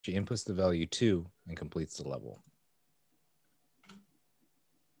She inputs the value 2 and completes the level.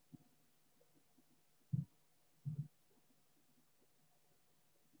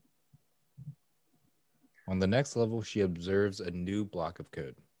 On the next level, she observes a new block of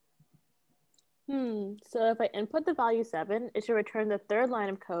code. So if I input the value 7, it should return the third line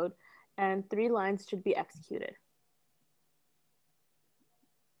of code, and 3 lines should be executed.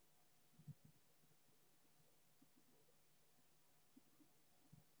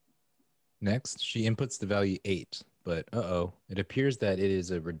 Next, she inputs the value 8, but it appears that it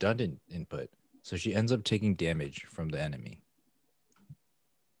is a redundant input, so she ends up taking damage from the enemy.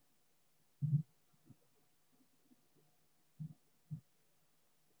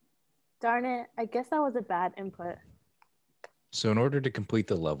 Darn it, I guess that was a bad input. So in order to complete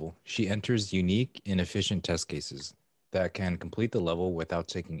the level, she enters unique and efficient test cases that can complete the level without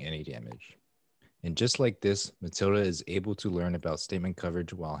taking any damage. And just like this, Matilda is able to learn about statement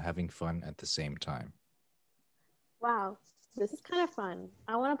coverage while having fun at the same time. Wow, this is kind of fun.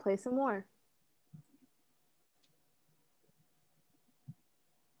 I want to play some more.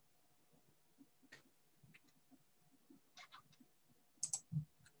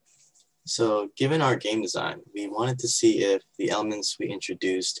 So given our game design, we wanted to see if the elements we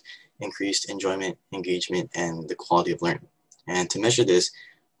introduced increased enjoyment, engagement, and the quality of learning. And to measure this,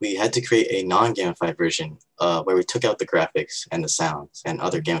 we had to create a non-gamified version where we took out the graphics and the sounds and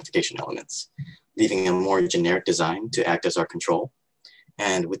other gamification elements, leaving a more generic design to act as our control.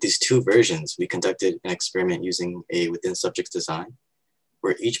 And with these two versions, we conducted an experiment using a within subjects design,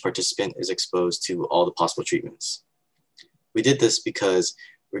 where each participant is exposed to all the possible treatments. We did this because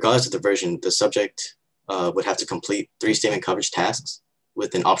regardless of the version, the subject would have to complete 3 statement coverage tasks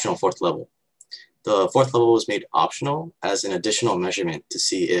with an optional 4th level. The 4th level was made optional as an additional measurement to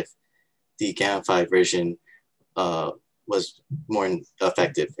see if the gamified version was more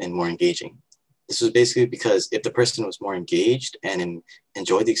effective and more engaging. This was basically because if the person was more engaged and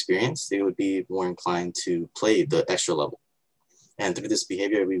enjoyed the experience, they would be more inclined to play the extra level. And through this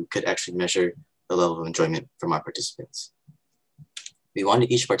behavior, we could actually measure the level of enjoyment from our participants. We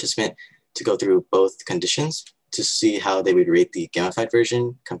wanted each participant to go through both conditions to see how they would rate the gamified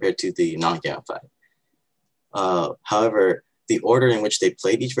version compared to the non-gamified. However, the order in which they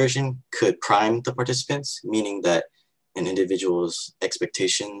played each version could prime the participants, meaning that an individual's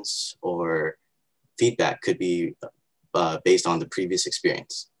expectations or feedback could be based on the previous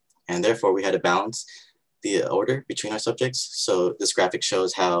experience. And therefore, we had to balance the order between our subjects. So this graphic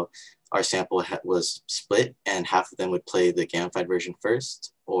shows how our sample was split and half of them would play the gamified version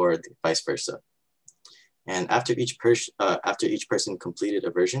first or vice versa. And after each person completed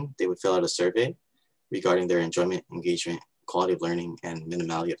a version, they would fill out a survey regarding their enjoyment, engagement, quality of learning, and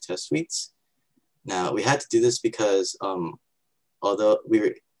minimality of test suites. Now, we had to do this because although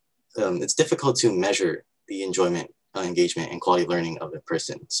it's difficult to measure the enjoyment, engagement, and quality of learning of a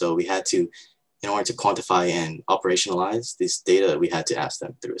person. So we had to, in order to quantify and operationalize this data, we had to ask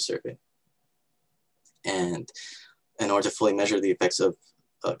them through a survey. And in order to fully measure the effects of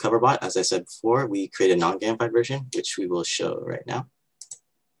CoverBot, as I said before, we created a non-gamified version, which we will show right now.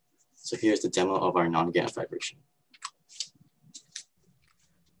 So here's the demo of our non-gamified version.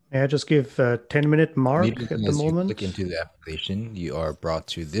 May I just give a 10-minute mark Immediately at the as you moment? click into the application, you are brought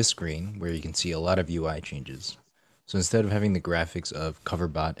to this screen where you can see a lot of UI changes. So instead of having the graphics of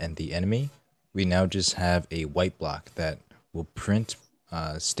CoverBot and the enemy, we now just have a white block that will print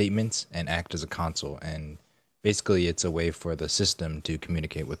statements and act as a console. And basically, it's a way for the system to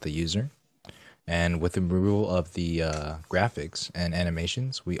communicate with the user. And with the removal of the graphics and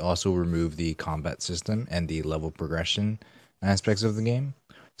animations, we also remove the combat system and the level progression aspects of the game.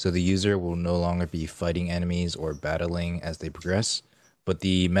 So the user will no longer be fighting enemies or battling as they progress, but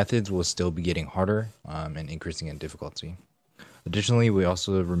the methods will still be getting harder and increasing in difficulty. Additionally, we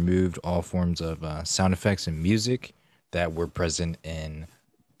also removed all forms of sound effects and music that were present in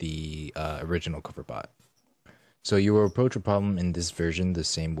the original CoverBot. So you will approach a problem in this version the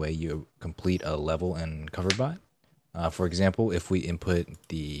same way you complete a level in CoverBot. For example, if we input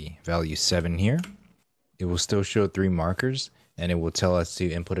the value 7 here, it will still show 3 markers, and it will tell us to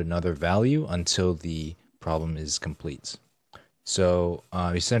input another value until the problem is complete. So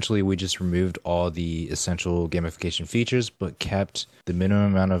essentially, we just removed all the essential gamification features, but kept the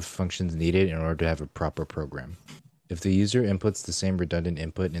minimum amount of functions needed in order to have a proper program. If the user inputs the same redundant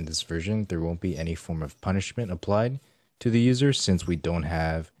input in this version, there won't be any form of punishment applied to the user since we don't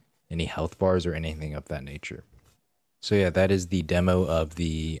have any health bars or anything of that nature. So yeah, that is the demo of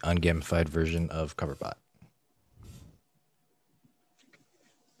the ungamified version of CoverBot.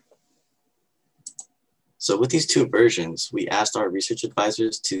 So with these two versions, we asked our research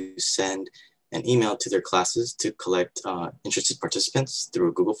advisors to send an email to their classes to collect interested participants through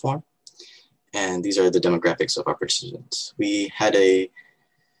a Google form. And these are the demographics of our participants. We had a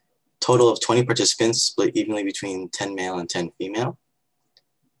total of 20 participants split evenly between 10 male and 10 female.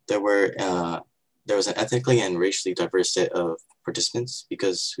 There was an ethnically and racially diverse set of participants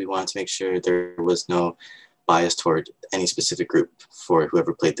because we wanted to make sure there was no bias toward any specific group for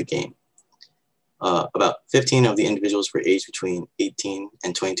whoever played the game. About 15 of the individuals were aged between 18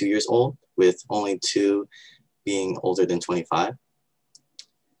 and 22 years old, with only 2 being older than 25.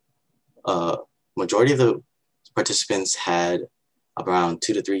 Majority of the participants had around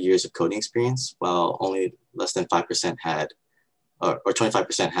 2 to 3 years of coding experience, while only less than 5% had, or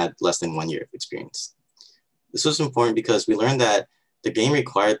 25% had less than 1 year of experience. This was important because we learned that the game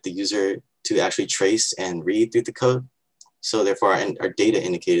required the user to actually trace and read through the code. So therefore, our data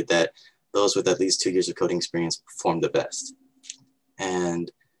indicated that those with at least 2 years of coding experience performed the best.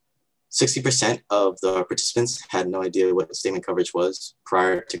 And 60% of the participants had no idea what statement coverage was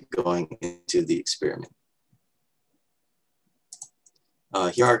prior to going into the experiment.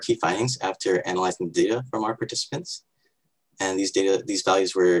 Here are our key findings after analyzing the data from our participants. And these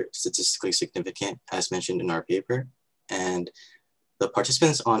values were statistically significant as mentioned in our paper. And the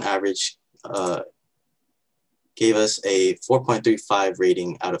participants on average gave us a 4.35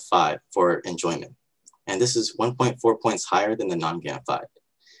 rating out of 5 for enjoyment. And this is 1.4 points higher than the non-gamified.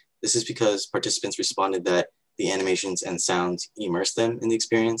 This is because participants responded that the animations and sounds immersed them in the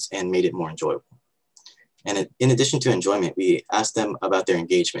experience and made it more enjoyable. And in addition to enjoyment, we asked them about their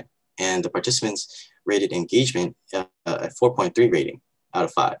engagement, and the participants rated engagement at 4.3 rating out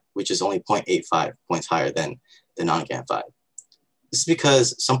of 5, which is only 0.85 points higher than the non-gamified. This is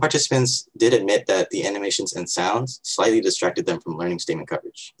because some participants did admit that the animations and sounds slightly distracted them from learning statement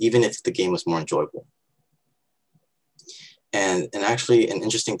coverage, even if the game was more enjoyable. And actually, an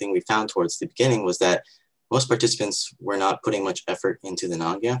interesting thing we found towards the beginning was that most participants were not putting much effort into the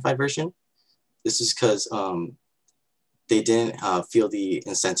non-gamified version. This is because they didn't feel the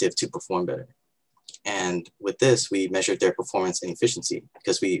incentive to perform better. And with this, we measured their performance and efficiency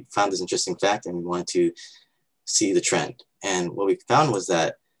because we found this interesting fact and we wanted to see the trend. And what we found was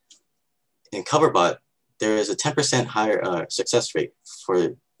that in CoverBot, there is a 10% higher success rate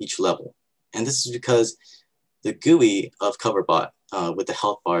for each level. And this is because the GUI of CoverBot with the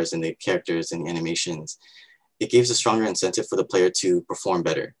health bars and the characters and the animations, it gives a stronger incentive for the player to perform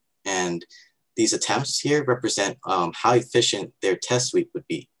better. And these attempts here represent how efficient their test suite would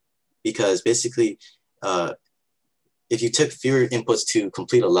be. Because basically, if you took fewer inputs to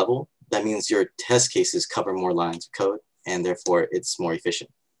complete a level, that means your test cases cover more lines of code, and therefore it's more efficient.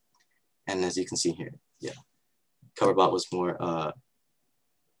 And as you can see here, yeah, CoverBot was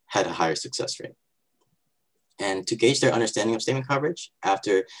had a higher success rate. And to gauge their understanding of statement coverage,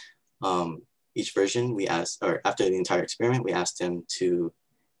 after each version, we asked, or after the entire experiment, we asked them to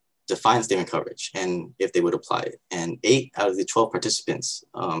define statement coverage and if they would apply it. And 8 out of the 12 participants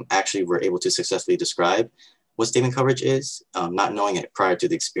actually were able to successfully describe what statement coverage is, not knowing it prior to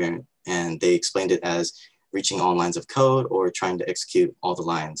the experiment. And they explained it as reaching all lines of code or trying to execute all the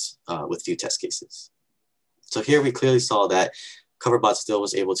lines with few test cases. So here we clearly saw that CoverBot still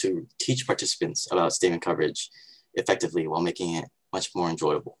was able to teach participants about statement coverage effectively while making it much more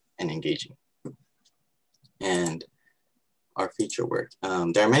enjoyable and engaging. And our feature work.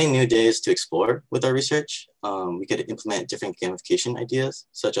 There are many new ways to explore with our research. We could implement different gamification ideas,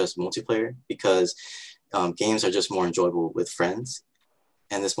 such as multiplayer, because games are just more enjoyable with friends.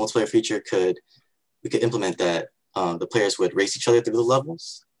 And this multiplayer feature we could implement that the players would race each other through the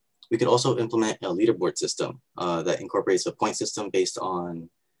levels. We could also implement a leaderboard system that incorporates a point system based on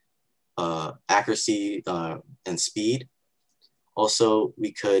accuracy and speed. Also,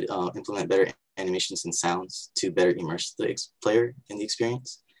 we could implement better animations and sounds to better immerse the player in the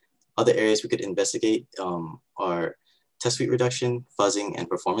experience. Other areas we could investigate are test suite reduction, fuzzing, and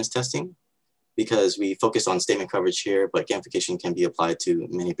performance testing, because we focus on statement coverage here, but gamification can be applied to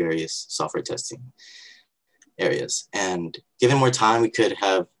many various software testing areas. And given more time, we could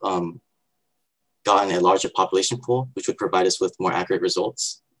have gotten a larger population pool, which would provide us with more accurate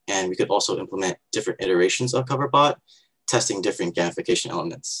results. And we could also implement different iterations of CoverBot, testing different gamification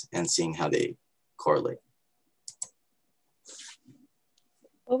elements and seeing how they correlate.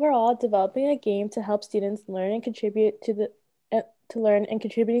 Overall, developing a game to help students learn and contribute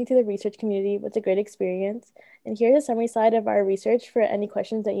contributing to the research community was a great experience. And here's a summary slide of our research for any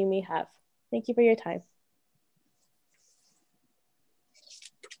questions that you may have. Thank you for your time.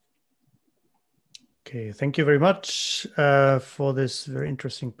 Okay, thank you very much for this very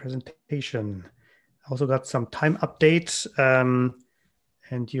interesting presentation. Also got some time updates.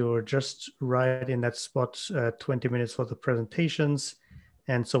 And you're just right in that spot, 20 minutes for the presentations.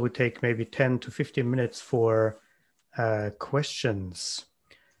 And so we take maybe 10 to 15 minutes for questions.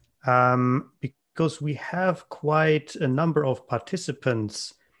 Because we have quite a number of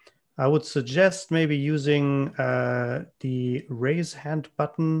participants, I would suggest maybe using the raise hand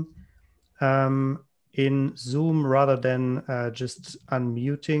button in Zoom rather than just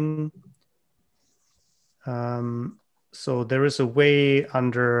unmuting. So there is a way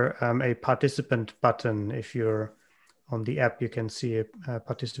under a participant button. If you're on the app, you can see a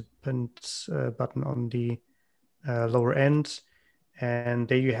participant button on the lower end. And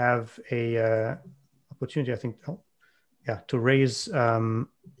there you have a opportunity, I think, to raise the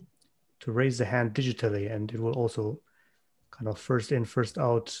hand digitally, and it will also kind of first in, first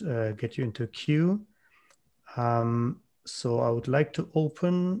out get you into a queue. So I would like to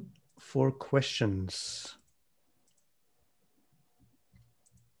open for questions.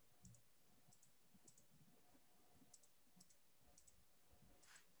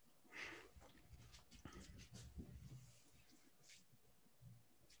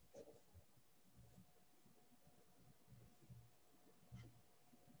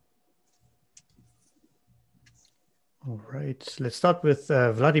 All right, let's start with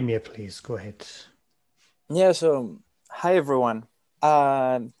Vladimir, please. Go ahead. Yeah, so hi, everyone.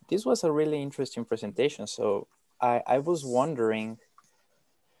 This was a really interesting presentation. So I was wondering,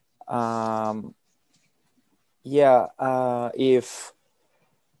 if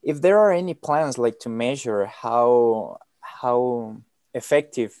there are any plans like to measure how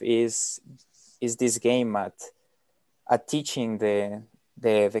effective is this game at teaching the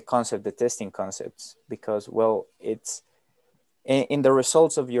concept, the testing concepts, because well, it's in the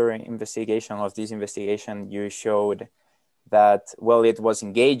results of your investigation, of this investigation, you showed that well, it was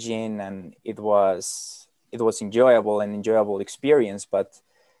engaging and it was enjoyable, an enjoyable experience, but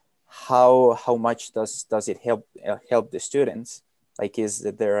how much does it help the students? Like, is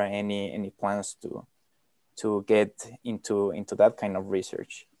there any plans to get into that kind of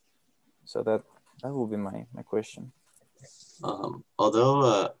research? So that will be my question.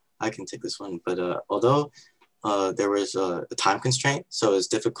 Although I can take this one, but although there was a time constraint, so it's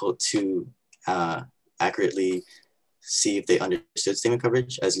difficult to accurately see if they understood statement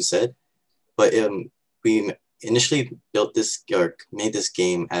coverage, as you said. But we initially built this or made this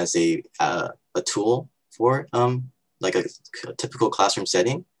game as a tool for like a typical classroom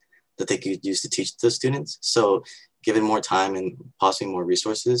setting that they could use to teach the students. So given more time and possibly more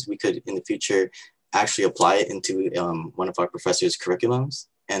resources, we could in the future actually apply it into one of our professors' curriculums,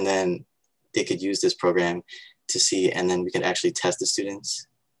 and then they could use this program to see, and then we could actually test the students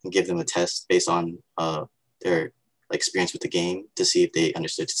and give them a test based on their experience with the game to see if they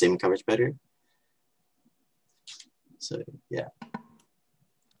understood statement coverage better. So yeah.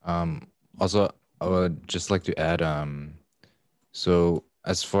 Also, I would just like to add, so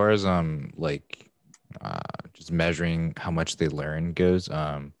as far as just measuring how much they learn goes,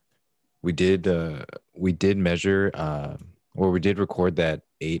 we did measure or we did record that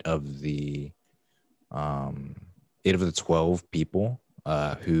 8 of the 12 people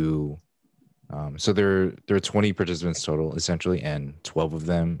who so there are 20 participants total essentially, and 12 of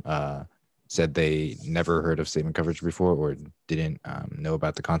them said they never heard of statement coverage before or didn't know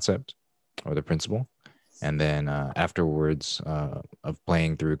about the concept or the principle. And then afterwards of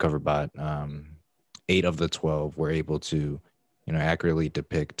playing through CoverBot, 8 of the 12 were able to, accurately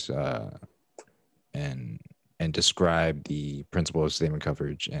depict and describe the principle of statement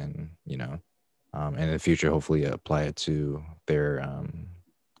coverage, and and in the future hopefully apply it to their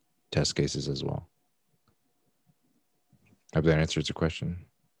test cases as well. Hope that answers your question.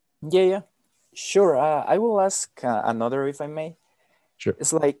 Yeah, sure. I will ask another, if I may. Sure.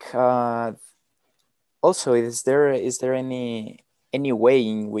 It's like also, is there any way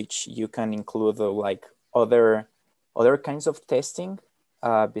in which you can include like other kinds of testing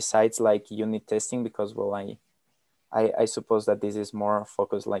besides like unit testing? Because well, I suppose that this is more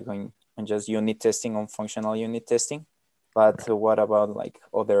focused like on just unit testing, on functional unit testing. But what about like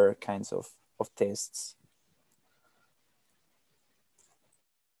other kinds of tests?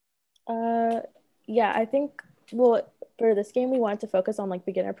 Yeah, I think, well, for this game, we wanted to focus on like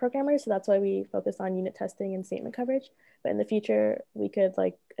beginner programmers. So that's why we focused on unit testing and statement coverage. But in the future, we could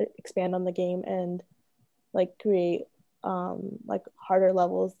like expand on the game and like create like harder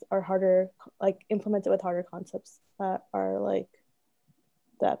levels or harder, like implement it with harder concepts that are like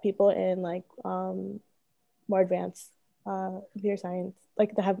that people in like more advanced computer science,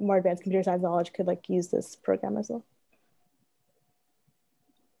 like that have more advanced computer science knowledge could like use this program as well.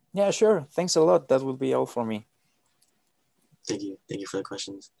 Yeah, sure. Thanks a lot. That will be all for me. Thank you. Thank you for the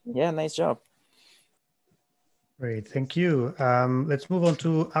questions. Yeah, nice job. Great, thank you. Let's move on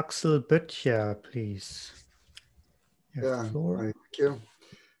to Axel Böttcher, please. You have the floor. Right, thank you.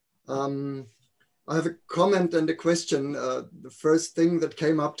 I have a comment and a question. The first thing that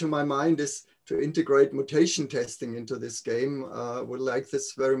came up to my mind is to integrate mutation testing into this game. Would like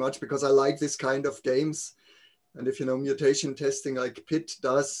this very much because I like this kind of games. And if you know mutation testing like Pit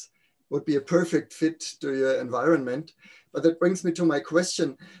does, would be a perfect fit to your environment. But that brings me to my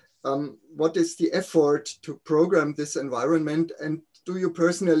question. What is the effort to program this environment? And do you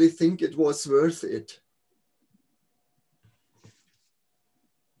personally think it was worth it?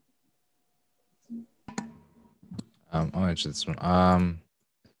 I'll answer this one.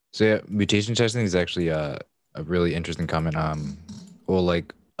 So yeah, mutation testing is actually a really interesting comment. Well,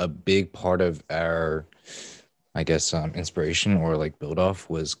 like a big part of our, I guess, inspiration or like build off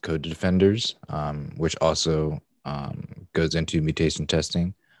was code defenders, which also goes into mutation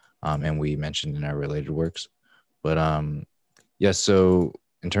testing, and we mentioned in our related works. But yeah, so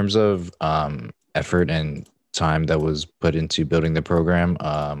in terms of effort and time that was put into building the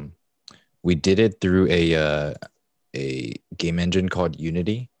program, we did it through a game engine called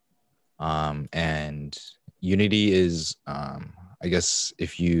Unity. And Unity is, I guess,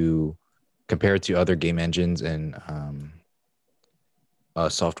 if you compare it to other game engines and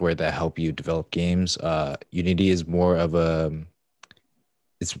software that help you develop games, Unity is more of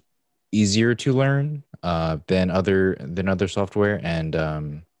it's easier to learn than other software, and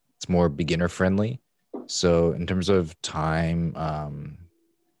it's more beginner friendly. So in terms of time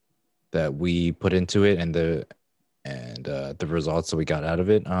that we put into it and the results that we got out of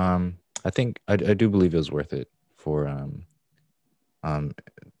it, I think I do believe it was worth it for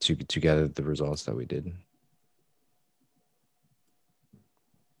to gather the results that we did.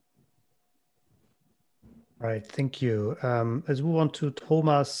 Right, thank you. Let's move on to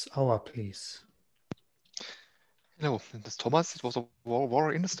Thomas Auer, please. Hello, this is Thomas. It was a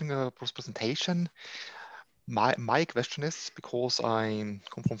very interesting presentation. My question is, because I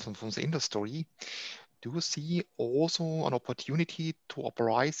come from the industry, do you see also an opportunity to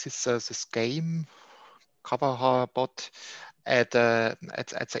operate this game cover bot at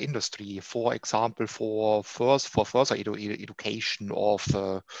the industry, for example, for further education of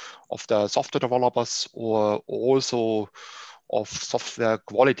the software developers, or also of software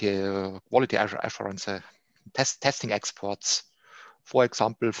quality assurance testing experts, for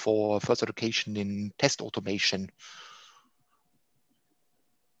example, for further education in test automation?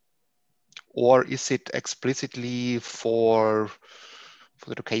 Or is it explicitly for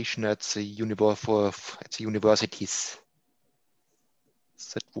the education at the universities?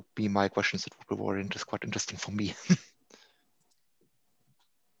 That would be my questions. That would be very quite interesting for me.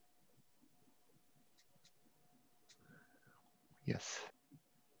 Yes.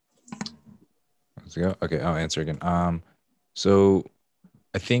 Let's go. Okay, I'll answer again. So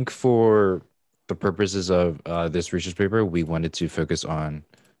I think for the purposes of this research paper, we wanted to focus on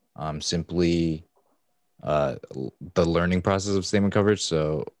simply the learning process of statement coverage.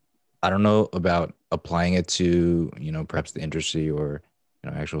 So I don't know about applying it to, perhaps the industry or,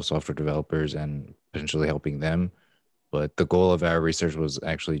 actual software developers and potentially helping them. But the goal of our research was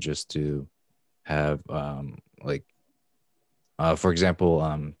actually just to have, for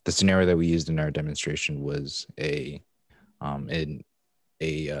example, the scenario that we used in our demonstration was in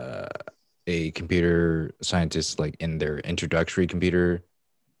a computer scientist, like in their introductory computer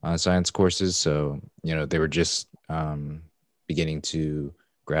science courses. So, they were just beginning to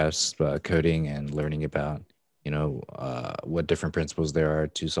grasp coding and learning about, what different principles there are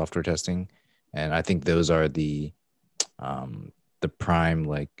to software testing. And I think those are the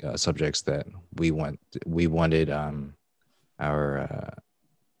prime subjects that we wanted our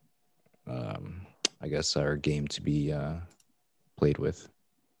I guess our game to be played with.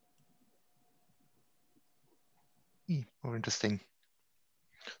 More interesting.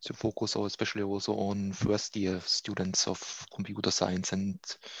 So focus especially also on first year students of computer science and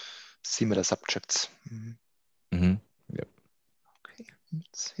similar subjects. Mm-hmm. Yep. Okay,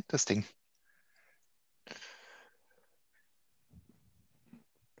 it's interesting.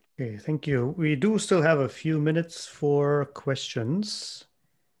 Okay, thank you. We do still have a few minutes for questions.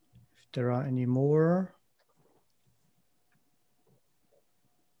 If there are any more.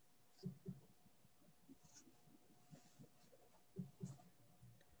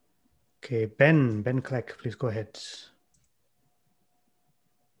 Okay, Ben Kleck, please go ahead.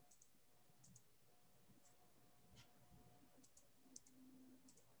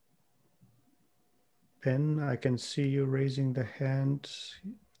 Ben, I can see you raising the hand.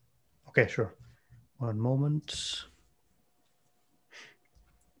 Okay, sure. One moment.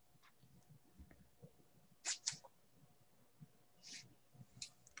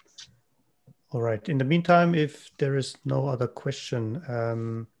 All right. In the meantime, if there is no other question,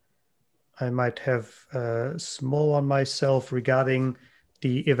 I might have a small one myself regarding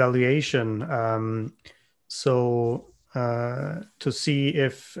the evaluation. To see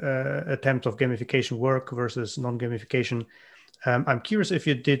if attempts of gamification work versus non-gamification, I'm curious if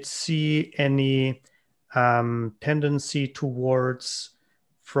you did see any tendency towards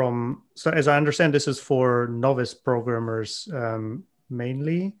so as I understand, this is for novice programmers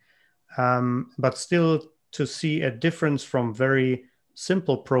mainly, but still to see a difference from very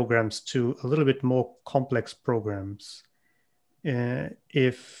simple programs to a little bit more complex programs.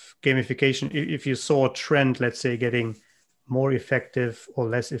 If gamification, if you saw a trend, let's say, getting more effective or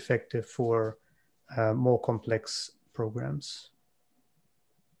less effective for more complex programs.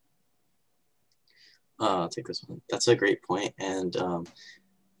 I'll take this one. That's a great point. And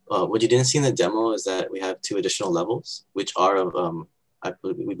what you didn't see in the demo is that we have 2 additional levels, which are of,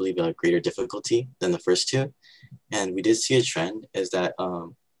 we believe, a greater difficulty than the first 2. And we did see a trend is that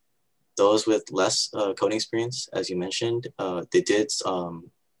those with less coding experience, as you mentioned, they did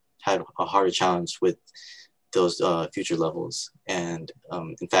have a harder challenge with those future levels. And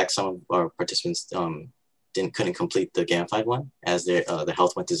in fact, some of our participants couldn't complete the gamified one as their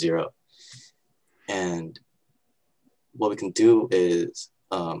health went to 0. And what we can do is,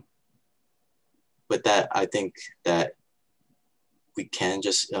 with that, I think that we can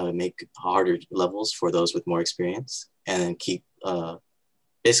just make harder levels for those with more experience and then keep,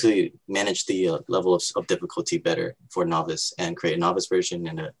 basically manage the level of difficulty better for novice and create a novice version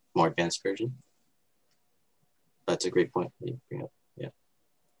and a more advanced version. That's a great point that you bring up. Yeah.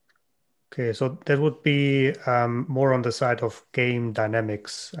 Okay, so that would be more on the side of game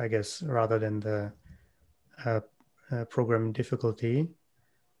dynamics, I guess, rather than the program difficulty.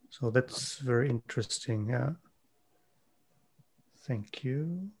 So that's very interesting. Yeah. Thank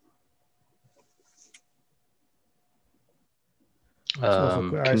you.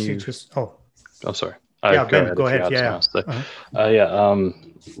 Can you? Oh, sorry. Yeah, go Ben, ahead go if you ahead. had Yeah. something else to.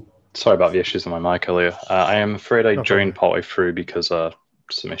 Sorry about the issues on my mic earlier. I am afraid I joined partway through because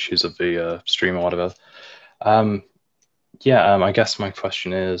some issues of the stream or whatever. I guess my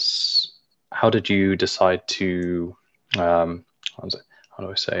question is, how did you decide to, what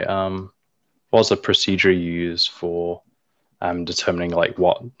was the procedure you used for determining like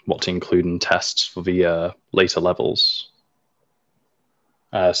what to include in tests for the later levels?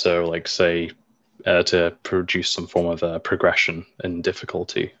 So like say to produce some form of progression in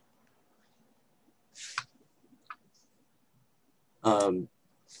difficulty. I'll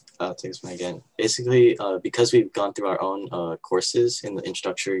take this one again. Basically, because we've gone through our own courses in the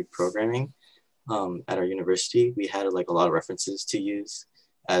introductory programming at our university, we had like a lot of references to use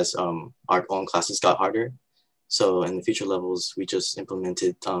as our own classes got harder. So in the future levels, we just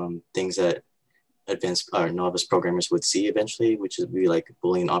implemented things that advanced or novice programmers would see eventually, which would be like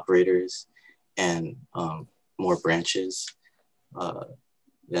Boolean operators and more branches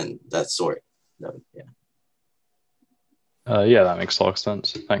and that sort. Yeah. That makes a lot of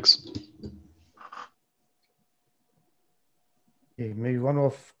sense. Thanks. Okay, maybe one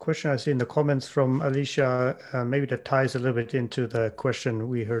more question I see in the comments from Alicia, maybe that ties a little bit into the question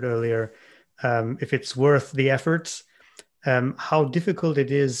we heard earlier. If it's worth the efforts, how difficult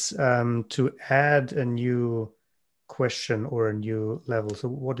it is to add a new question or a new level. So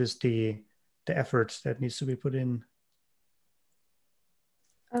what is the efforts that needs to be put in?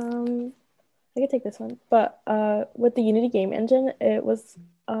 I could take this one, but with the Unity game engine, it was,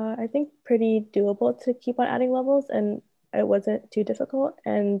 I think, pretty doable to keep on adding levels, and it wasn't too difficult.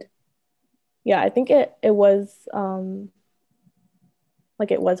 And yeah, I think it was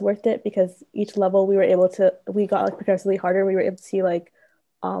like it was worth it because each level we got like progressively harder. We were able to see like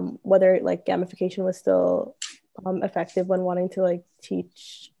whether like gamification was still effective when wanting to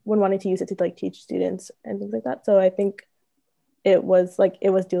use it to like teach students and things like that. So I think it was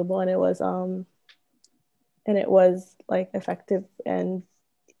doable, and it was like effective and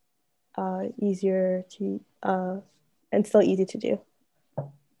easier to and still easy to do.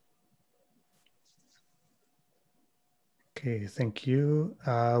 Okay, thank you.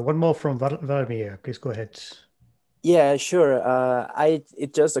 One more from Vladimir. Please go ahead. Yeah, sure.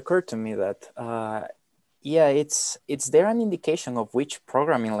 It just occurred to me that is there an indication of which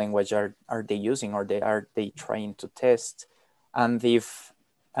programming language are they using, or are they trying to test? And if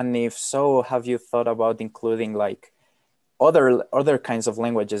so, have you thought about including like other kinds of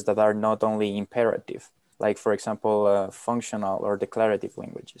languages that are not only imperative, like for example, functional or declarative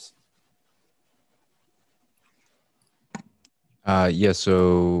languages? Yeah,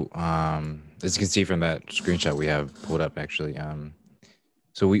 so as you can see from that screenshot we have pulled up actually,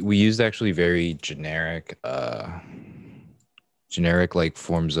 so we used actually very generic like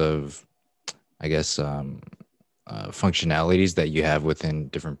forms of, I guess, functionalities that you have within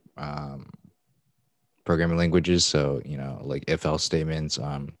different programming languages. So, you know, like if else statements,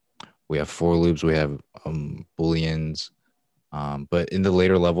 we have for loops, we have booleans. But in the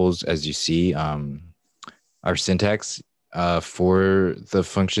later levels, as you see, our syntax for the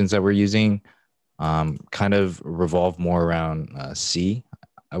functions that we're using kind of revolve more around C,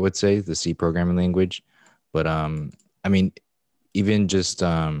 I would say, the C programming language. But I mean, even just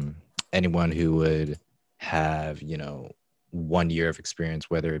anyone who would have, you know, 1 year of experience,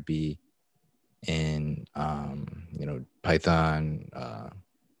 whether it be in, you know, Python,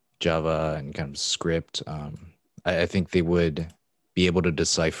 Java, and kind of script, I think they would be able to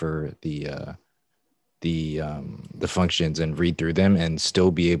decipher the functions and read through them and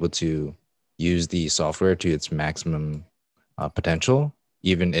still be able to use the software to its maximum potential,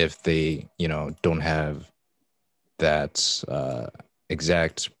 even if they, you know, don't have that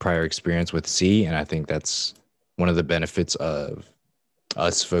exact prior experience with C. And I think that's one of the benefits of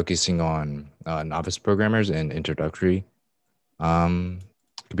us focusing on novice programmers and introductory um,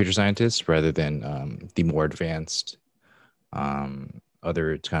 computer scientists rather than the more advanced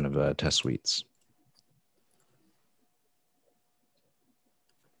other kind of test suites.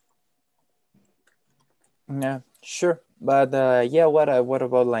 Yeah, sure. But yeah, what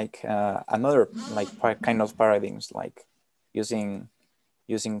about like another like kind of paradigms like using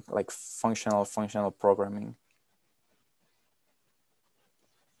like functional programming?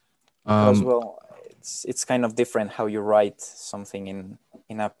 Because well, it's kind of different how you write something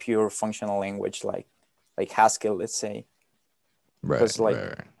in a pure functional language like Haskell, let's say. Because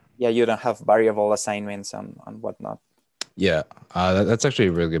like yeah, you don't have variable assignments and whatnot. Yeah, that's actually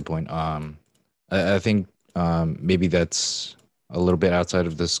a really good point. I think maybe that's a little bit outside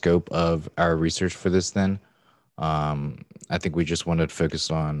of the scope of our research for this. Then, I think we just wanted to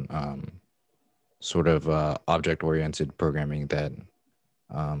focus on sort of object-oriented programming that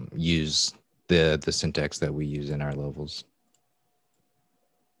use the syntax that we use in our levels.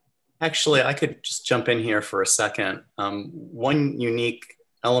 Actually, I could just jump in here for a second. One unique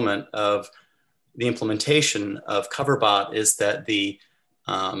element of the implementation of CoverBot is that the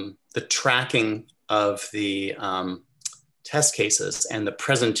tracking of the test cases and the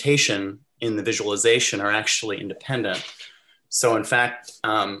presentation in the visualization are actually independent. So in fact,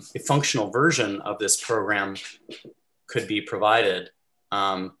 a functional version of this program could be provided,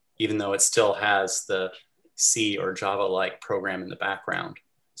 even though it still has the C or Java-like program in the background.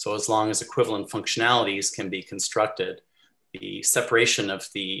 So as long as equivalent functionalities can be constructed, the separation of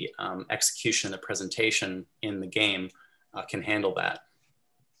the execution and the presentation in the game can handle that.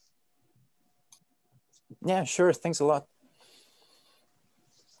 Yeah, sure. Thanks a lot.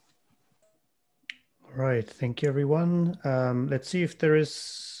 All right. Thank you, everyone. Let's see if there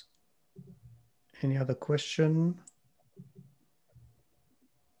is any other question.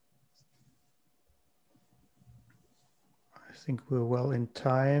 I think we're well in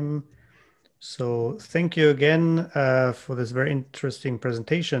time. So thank you again for this very interesting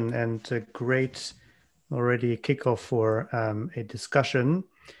presentation and a great already kickoff for a discussion.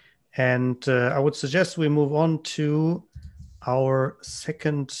 And I would suggest we move on to our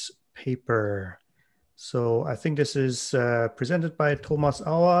second paper. So I think this is presented by Thomas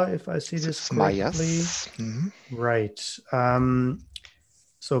Auer, if I see this correctly. Yes. Mm-hmm. Right.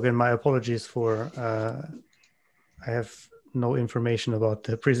 So again, my apologies for I have no information about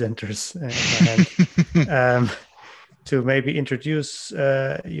the presenters in my hand. To maybe introduce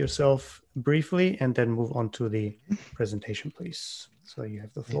yourself briefly and then move on to the presentation, please. So you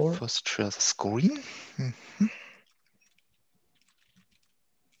have the floor. First share the screen. Mm-hmm.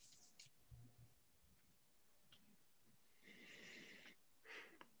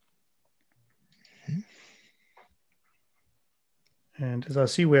 And as I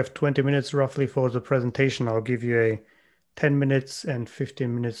see, we have 20 minutes roughly for the presentation. I'll give you a 10 minutes and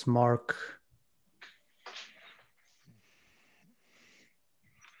 15 minutes mark.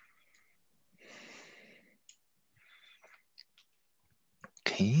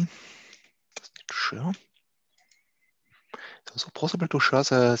 Okay. Share. Is it possible to share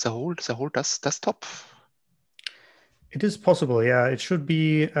the whole desktop? It is possible, yeah. It should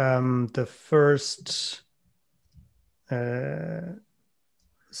be the first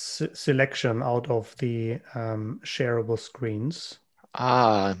selection out of the shareable screens.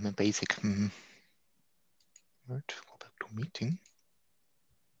 Ah, basic. Mm-hmm. Right, go back to meeting.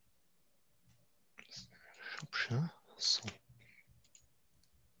 Share. So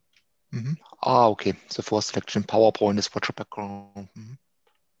Okay. The first selection PowerPoint is virtual background.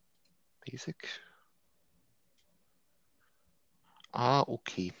 Basic.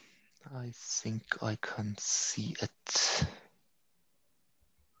 Okay. I think I can see it.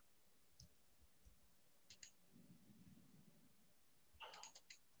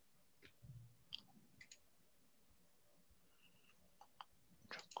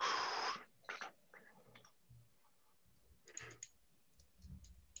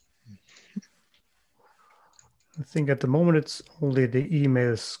 I think at the moment it's only the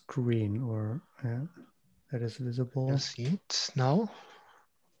email screen, or that is visible. You see it now?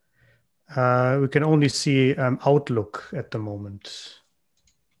 We can only see Outlook at the moment.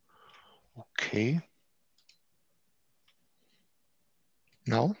 Okay.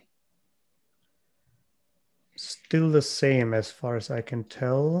 Now? Still the same as far as I can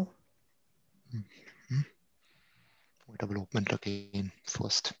tell. Development again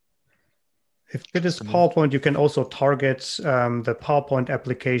first. If it is PowerPoint, you can also target the PowerPoint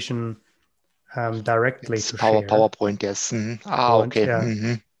application directly It's to share. PowerPoint, yes. Okay.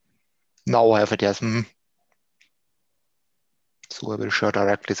 Yeah. Now I have it, yes. So I will share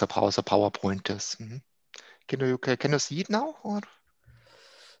directly the PowerPoint, yes. Can you see it now? Or?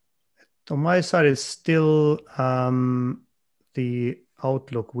 On my side, it's still the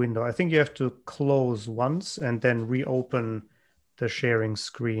Outlook window. I think you have to close once and then reopen the sharing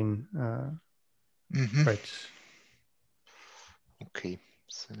screen. Right. Okay,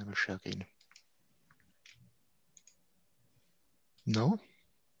 so I will share again. No?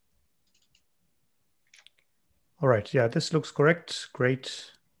 All right, yeah, this looks correct.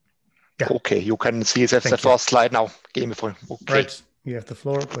 Great. Yeah. Okay, you can see that's the first slide now. Game before. Okay. Right, you have the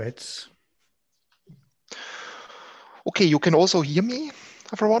floor. Go ahead. Okay, you can also hear me,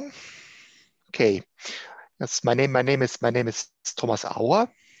 everyone. Okay. Yes, my name is Thomas Auer.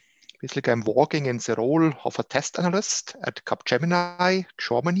 Basically, I'm working in the role of a test analyst at Capgemini,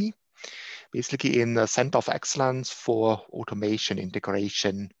 Germany, basically in the Center of Excellence for Automation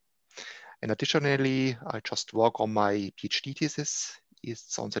Integration. And additionally, I just work on my PhD thesis.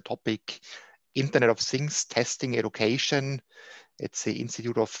 It's on the topic Internet of Things Testing Education. It's the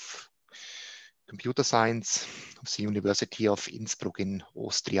Institute of Computer Science of the University of Innsbruck in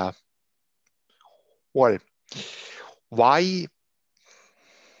Austria. Well, why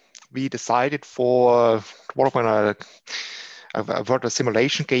we decided for work on a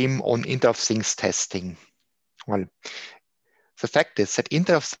simulation game on Internet of Things testing? Well, the fact is that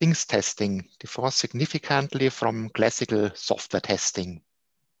Internet of Things testing differs significantly from classical software testing.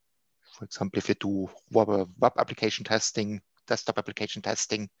 For example, if you do web application testing, desktop application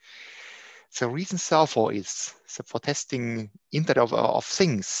testing, the reason therefore is that for testing Internet of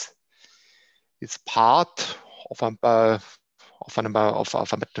Things, it's part of an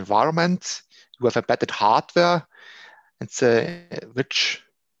embedded environment. You have embedded hardware, and which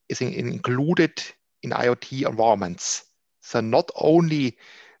is included in IoT environments. So not only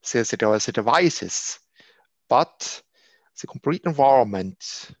the devices, but the complete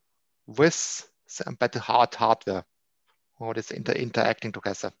environment with the embedded hardware, or this interacting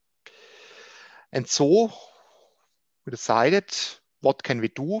together. And so we decided, what can we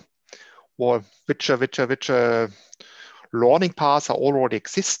do? Well, which learning paths are already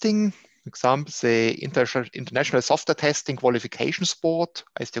existing? For example, the International Software Testing Qualification Board,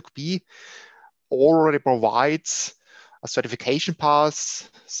 ISTQB, already provides a certification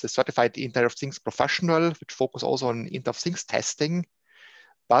path, the Certified Internet of Things Professional, which focus also on Internet of Things testing.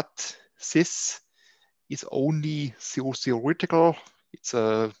 But this is only theoretical. It's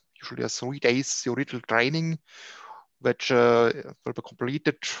usually a 3 days theoretical training, which will be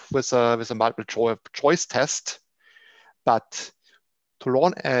completed with a multiple choice test. But to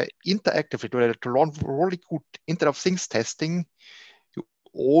learn interactively, to learn really good Internet of Things testing, you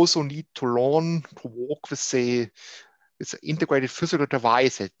also need to learn to work with the integrated physical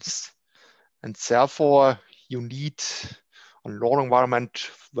devices. And therefore, you need a learning environment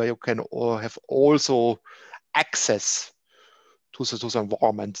where you can have also access to the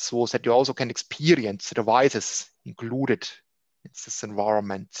environment, so that you also can experience the devices included in this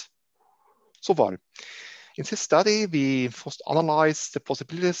environment. So well, in this study, we first analyzed the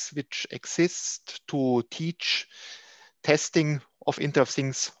possibilities which exist to teach testing of Internet of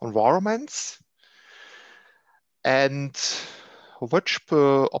Things environments, and which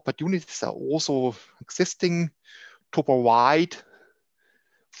opportunities are also existing to provide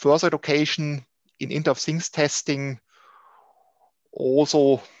further education in Internet of Things testing,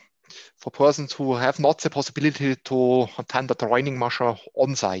 also for persons who have not the possibility to attend a training measure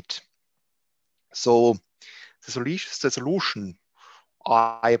on site. So the solution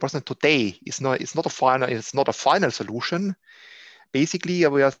I present today is not a final solution. Basically,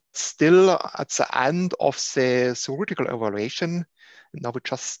 we are still at the end of the theoretical evaluation. Now we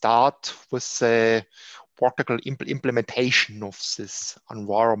just start with the practical implementation of this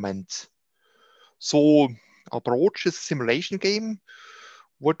environment. So our approach is a simulation game,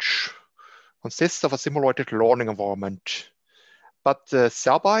 which consists of a simulated learning environment. But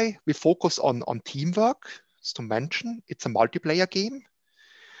thereby, we focus on teamwork, as to mention. It's a multiplayer game.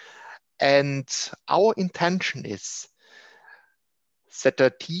 And our intention is that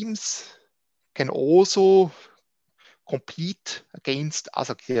the teams can also compete against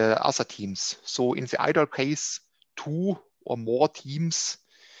other teams. So in the ideal case, 2 or more teams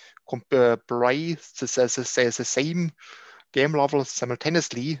play the same game level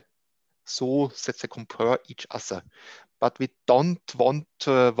simultaneously, so that they compare each other. But we don't want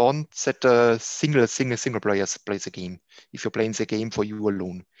that single players play the game if you're playing the game for you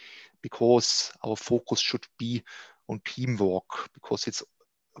alone, because our focus should be on teamwork, because it's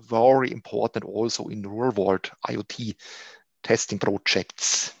very important also in real world IoT testing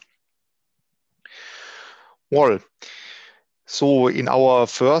projects. Well, so in our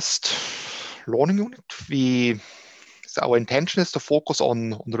first learning unit, our intention is to focus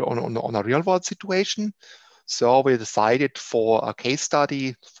on a real world situation. So we decided for a case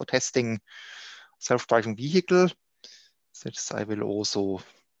study for testing self-driving vehicle. That I will also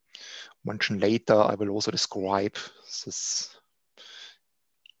mention later. I will also describe this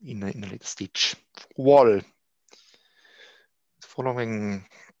in a later stage. Well, following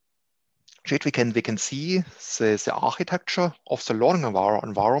sheet, we can see the architecture of the learning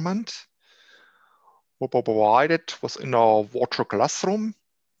environment. We provided within a virtual classroom.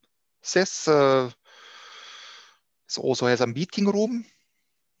 This also has a meeting room.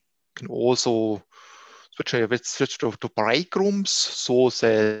 You can also switch to break rooms so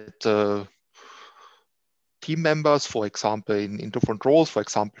that team members, for example, in different roles, for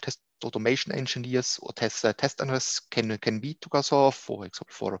example, test automation engineers or test analysts can meet together, for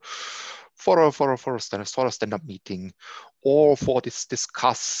example, for a standard meeting, or for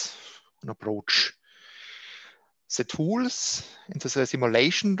discuss an approach. The tools in the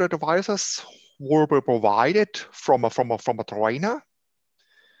simulation devices will be provided from a trainer,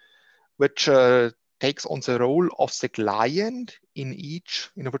 which takes on the role of the client in each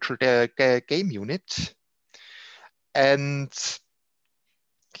individual game unit. And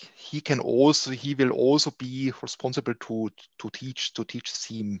he will also be responsible to teach the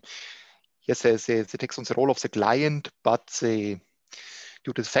team. Yes, they takes on the role of the client, but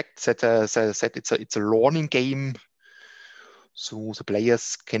due to the fact that it's a learning game, so the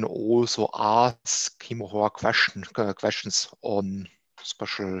players can also ask him or her questions on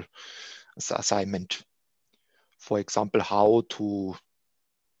special assignment. For example, how to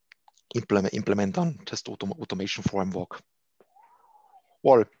implement on test automation framework.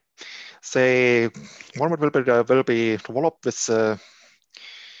 Well, the environment will be developed with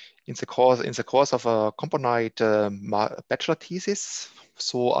in the course of a combined bachelor thesis.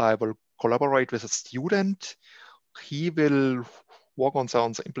 So I will collaborate with a student. He will work on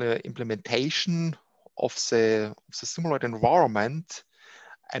the implementation of the simulated environment,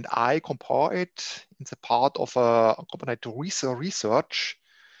 and I compare it in the part of a combined research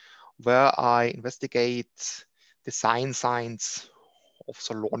where I investigate design science of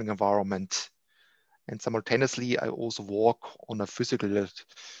the learning environment. And simultaneously, I also work on a physical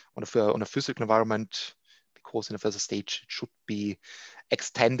environment, because in the first stage, it should be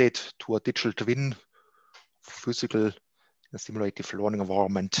extended to a digital twin physical simulative learning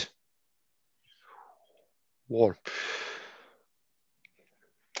environment. Well,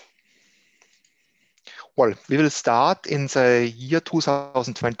 we will start in the year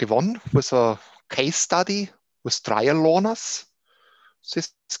 2021 with a case study with trial learners.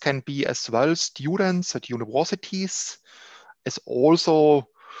 This can be as well students at universities, as also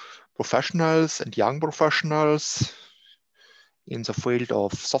professionals and young professionals in the field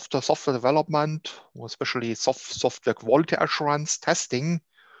of software development, or especially software quality assurance testing,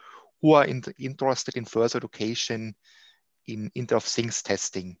 who are interested in further education in Internet of Things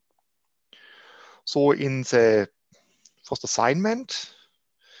testing. So in the first assignment,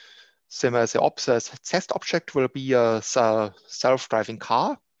 the test object will be a self-driving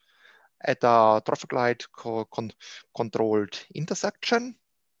car at a traffic light controlled intersection.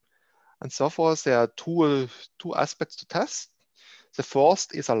 And so forth, there are two aspects to test. The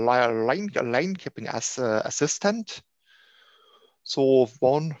first is a line keeping assistant. So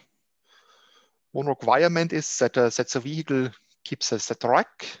one requirement is that the vehicle keeps the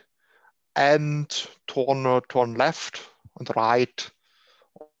track and turn left and right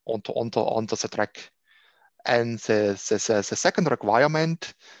onto the track. And the second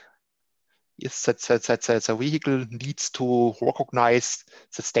requirement is that the vehicle needs to recognize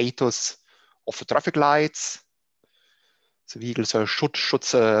the status of the traffic lights. The vehicle should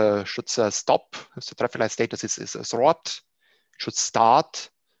stop if the traffic light status is red. It should start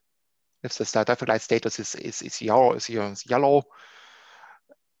if the traffic light status is yellow,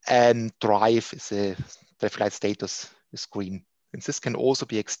 and drive if the traffic light status is green. And this can also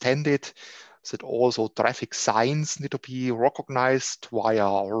be extended so that also traffic signs need to be recognized via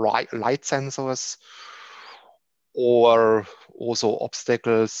light sensors, or also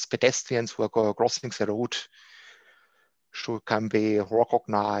obstacles, pedestrians who are crossing the road can be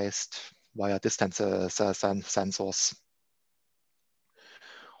recognized via distance sensors.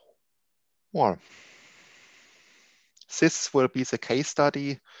 Well, this will be the case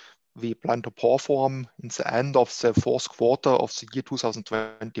study we plan to perform in the end of the fourth quarter of the year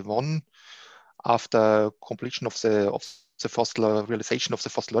 2021, after completion of the first realization of the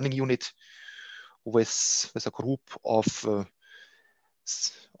first learning unit with a group of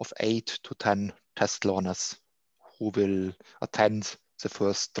 8 to 10 test learners who will attend the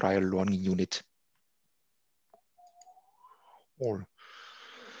first trial learning unit.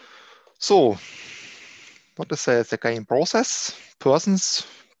 So, what is the game process?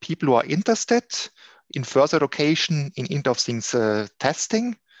 People who are interested in further education in Internet of Things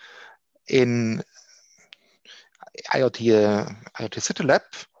testing in IoT City Lab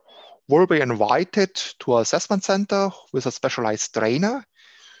will be invited to an assessment center with a specialized trainer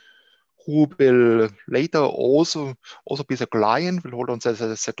who will later also be the client, will hold on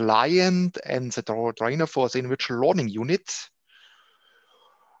the client and the trainer for the individual learning unit.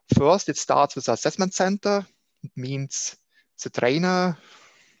 First, it starts with the assessment center. It means the trainer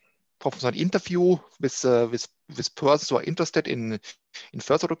performs an interview with persons who are interested in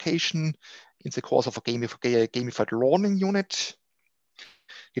further education in the course of a gamified learning unit.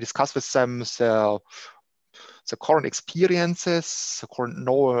 He discusses with them the current experiences, the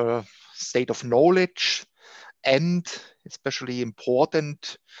current state of knowledge, and especially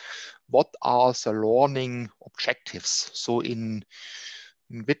important, what are the learning objectives? So in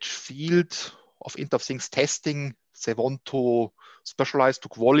which field of Internet of Things testing they want to specialize, to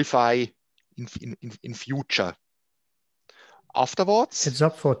qualify in future. Afterwards, it's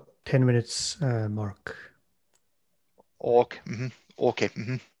up for 10 minutes, Mark. Okay. Okay.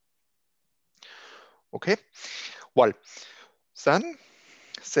 Okay. Well, then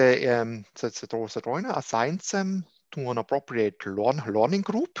the trainer assigns them to an appropriate learning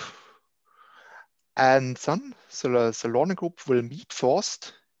group, and then the learning group will meet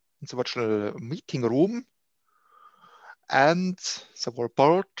first in the virtual meeting room, and they will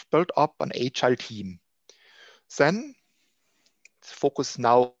build up an agile team. Then focus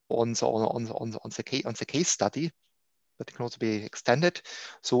now on the case study, but it can also be extended.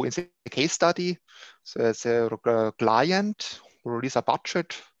 So in the case study, the client will release a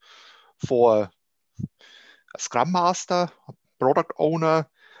budget for a Scrum Master, a product owner,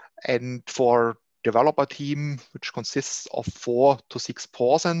 and for developer team, which consists of 4 to 6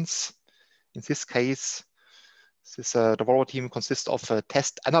 persons. In this case, this developer team consists of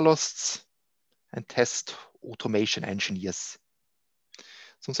test analysts and test automation engineers.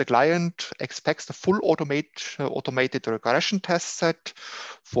 So the client expects the full automated regression test set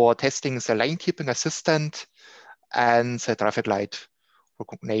for testing the lane keeping assistant and the traffic light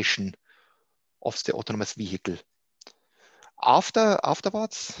recognition of the autonomous vehicle.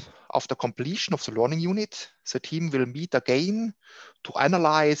 Afterwards, after completion of the learning unit, the team will meet again to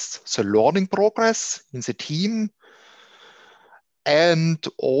analyze the learning progress in the team and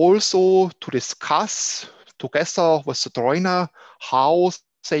also to discuss together with the trainer how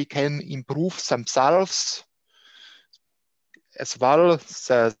they can improve themselves as well,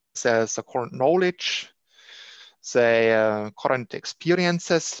 the current knowledge, the current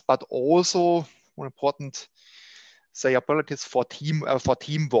experiences, but also, more important, the abilities for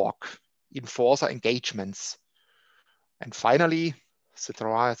teamwork in further engagements. And finally,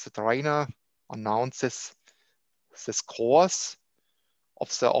 the trainer announces the scores of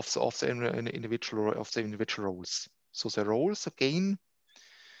the individual roles. So the roles again,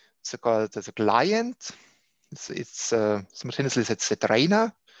 the client, it's simultaneously it's the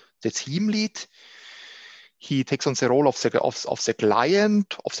trainer, the team lead. He takes on the role of the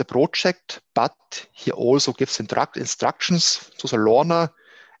client of the project, but he also gives instructions to the learner,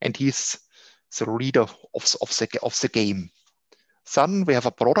 and he's the leader of the game. Then we have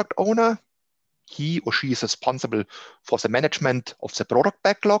a product owner. He or she is responsible for the management of the product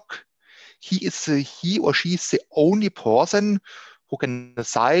backlog. He or she is the only person who can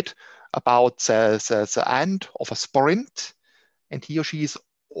decide about the end of a sprint, and he or she is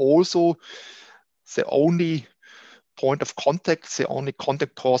also the only point of contact, the only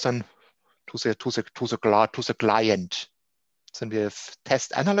contact person to the client. Then we have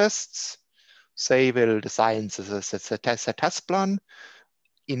test analysts. They will design the test plan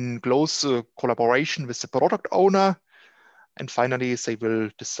in close collaboration with the product owner. And finally, they will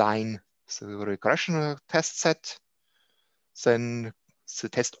design the regression test set. Then the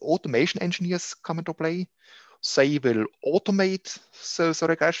test automation engineers come into play. They will automate the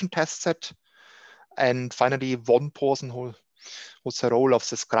regression test set. And finally, one person who holds the role of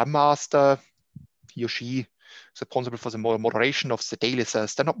the Scrum Master, he or she is responsible for the moderation of the daily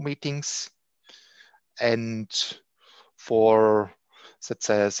stand-up meetings and for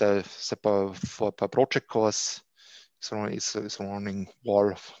for per project course is running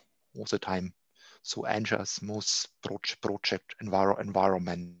well all the time. So ensures most project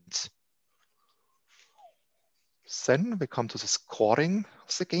environments. Then we come to the scoring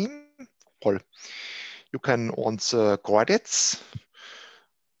of the game. Well, you can earn the credits.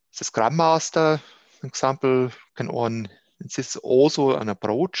 The Scrum Master, for example, can earn. This is also an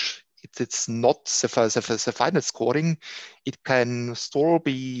approach. It's not the final scoring. It can still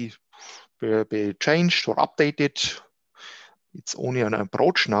be changed or updated. It's only an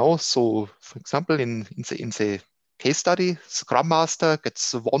approach now. So, for example, in the case study, Scrum Master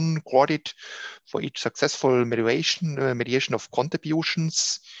gets 1 credit for each successful mediation of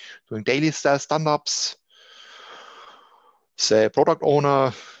contributions during daily stand-ups. The product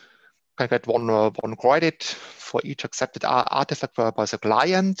owner can get one credit for each accepted artifact by the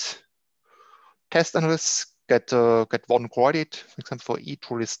client. Test analysts get 1 credit, for example, for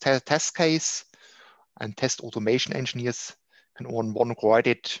each release test case, and test automation engineers can earn 1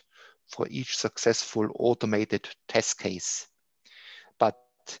 credit for each successful automated test case. But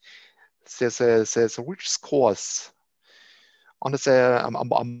there's rich scores among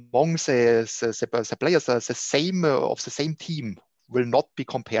the players. The same of the same team will not be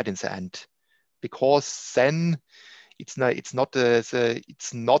compared in the end, because then it's not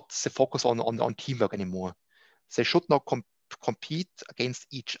the focus on teamwork anymore. They should not compete against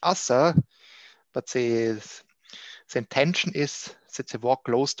each other, but the intention is that they work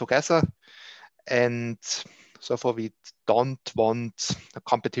close together, and therefore we don't want a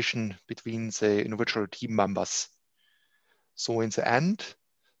competition between the individual team members. So in the end,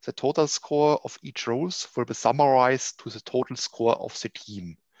 the total score of each roles will be summarized to the total score of the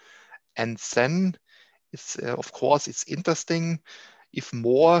team. And then it's of course it's interesting if 2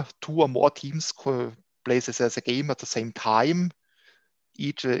 or more teams play the game at the same time,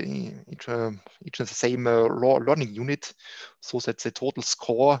 each in the same learning unit, so that the total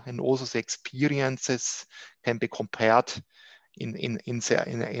score and also the experiences can be compared in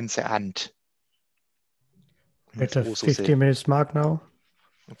the end. At the 50 minutes mark now.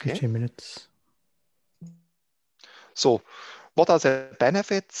 Okay. 15 minutes. So what are the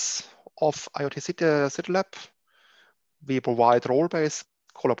benefits of IoT City Lab? We provide role-based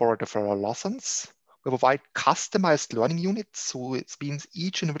collaborative lessons. We provide customized learning units. So it means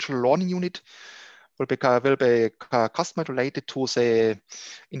each individual learning unit will be customized related to the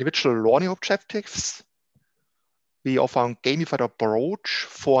individual learning objectives. We offer a gamified approach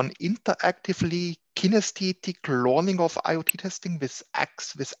for an interactively kinesthetic learning of IoT testing with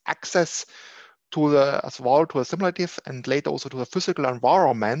access to as well to a simulative and later also to a physical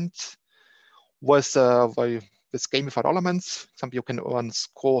environment with gamified elements. For example, you can earn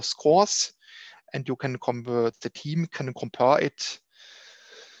scores, and you can the team can compare it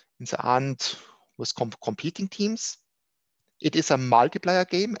in the end with competing teams. It is a multiplayer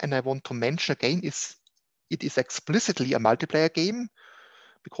game, and I want to mention again it is explicitly a multiplayer game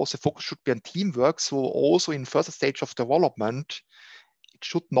because the focus should be on teamwork. So also in further stage of development, it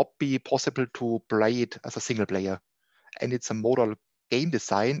should not be possible to play it as a single player. And it's a modal game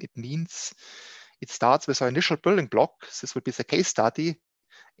design. It means it starts with our initial building block. This will be the case study.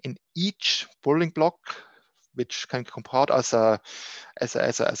 In each building block, which can be compared as a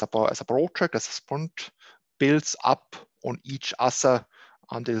project, as a sprint, builds up on each other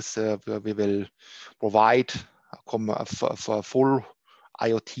until we will provide a full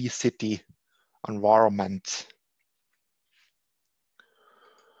IoT city environment.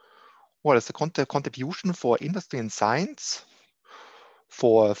 Well, it's a contribution for industry and science.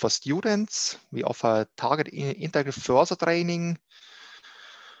 For students, we offer target integrated further training,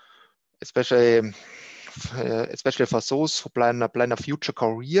 especially for those who plan a future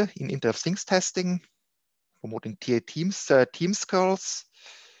career in Internet of Things testing, promoting team skills.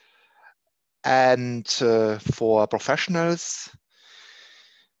 And for professionals,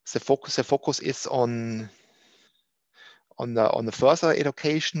 the focus is on the further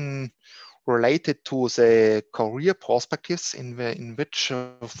education related to the career perspectives in which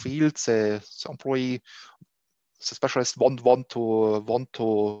fields the employee, the specialist want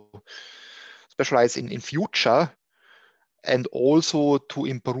to specialize in future, and also to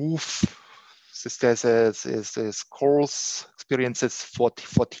improve this course experiences for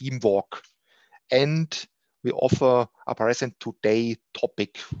teamwork. And we offer a present today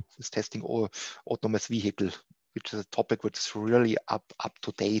topic with testing autonomous vehicle, which is a topic which is really up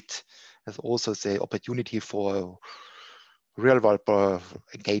to date. There's also the opportunity for real world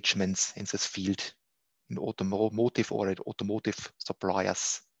engagements in this field in automotive or automotive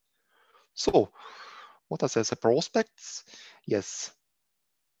suppliers. So what are the prospects? Yes,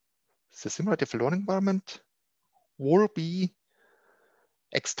 the simulative learning environment will be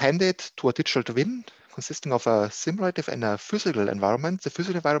extended to a digital twin consisting of a simulative and a physical environment. The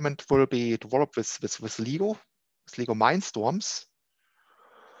physical environment will be developed with Lego Mindstorms.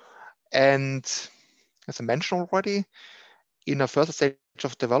 And as I mentioned already, in a further stage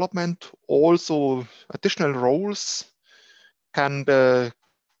of development, also additional roles can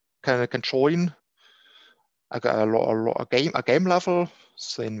join a game level.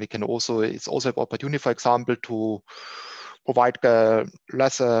 So then we can also, it's also an opportunity, for example, to provide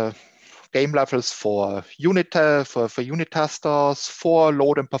lesser game levels for unit testers, for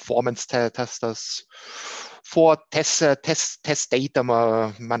load and performance testers, for test data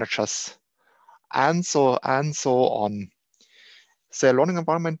managers, and so on. The learning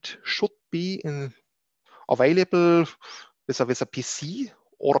environment should be available with a PC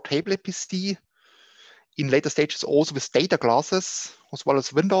or a tablet PC. In later stages, also with data classes, as well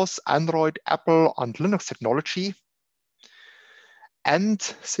as Windows, Android, Apple, and Linux technology. And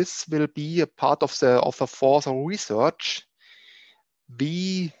this will be a part of the further research.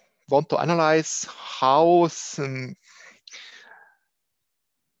 We want to analyze how the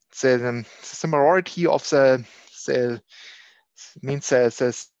similarity of the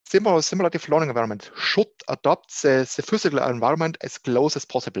simulative learning environment should adopt the physical environment as close as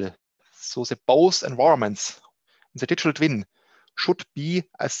possible. So the both environments in the digital twin should be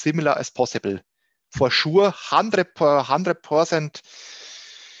as similar as possible. For sure, 100%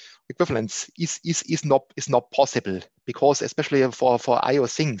 equivalence is not possible, because especially for IO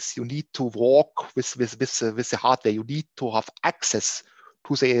things, you need to work with the hardware. You need to have access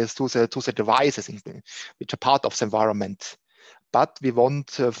to the devices which are part of the environment. But we want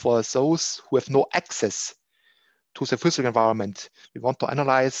for those who have no access to the physical environment, we want to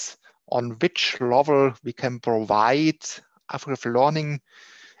analyze on which level we can provide affirmative learning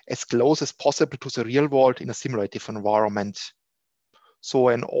as close as possible to the real world in a simulative environment. So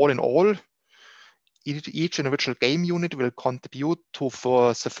in all, each individual game unit will contribute to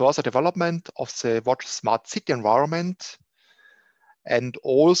the further development of the Watch Smart City environment. And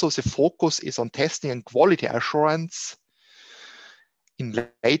also the focus is on testing and quality assurance. In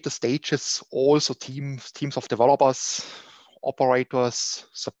later stages, also teams of developers, operators,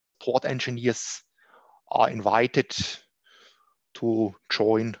 support engineers are invited to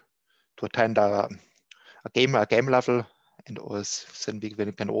join, to attend a game level, and then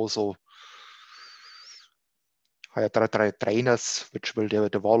we can also hire trainers which will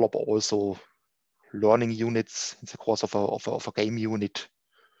develop also learning units in the course of a game unit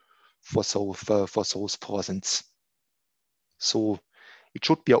for those persons. So it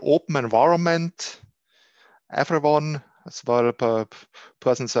should be an open environment. Everyone, as well,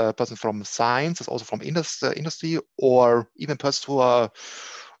 persons from science, as also from industry, or even persons who are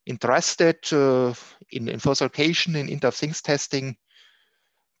interested in further education in Internet of Things testing,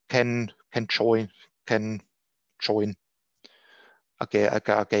 can join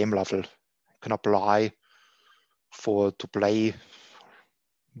a game level, can apply to play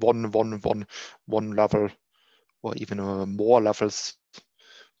one level or even more levels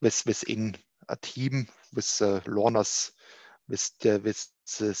within a team with learners with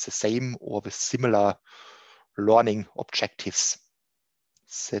the same or with similar learning objectives.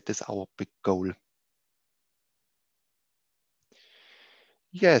 That is our big goal.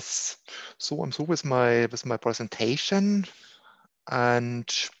 Yes, so I'm through with my presentation, and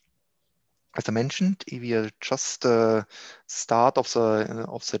as I mentioned, we are just start of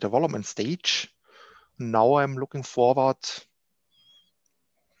the development stage. Now I'm looking forward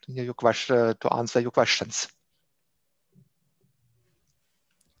to answer your questions.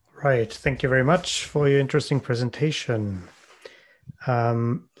 Right, thank you very much for your interesting presentation.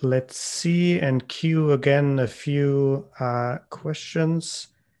 Let's see and queue again a few questions.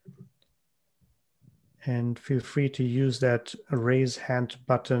 And feel free to use that raise hand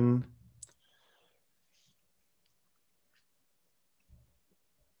button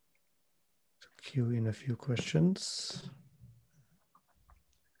to queue in a few questions.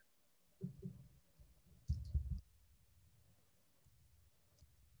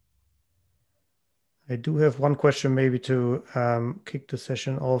 I do have one question maybe to kick the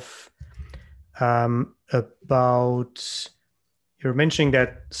session off about, you're mentioning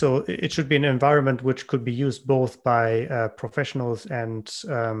that, so it should be an environment which could be used both by professionals and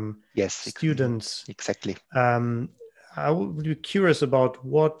Yes, students. exactly. I would be curious about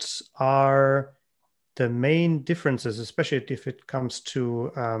what are the main differences, especially if it comes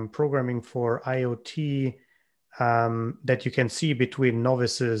to programming for IoT, that you can see between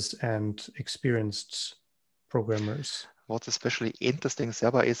novices and experienced programmers. What's especially interesting,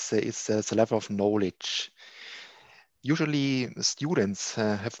 Seba, is the level of knowledge. Usually students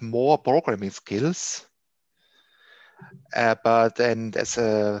have more programming skills, but then as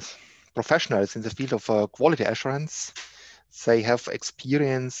professionals in the field of quality assurance, they have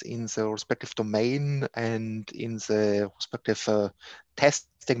experience in the respective domain and in the respective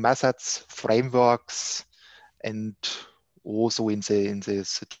testing methods, frameworks, and also in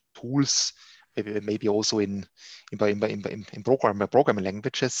the tools, maybe also in programming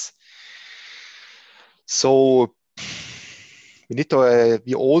languages. So we need to.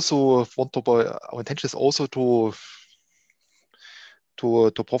 We also want to. Our intention is also to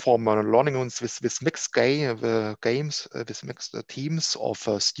perform learning with mixed games, with mixed teams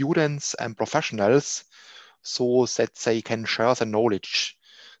of students and professionals, so that they can share the knowledge,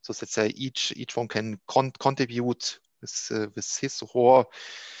 so that each one can contribute with his or her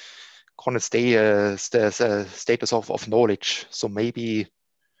current status of knowledge. So maybe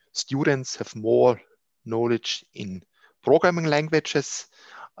students have more knowledge in programming languages,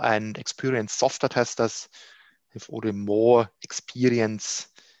 and experienced software testers have already more experience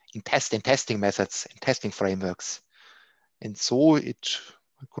in testing methods and testing frameworks. And so I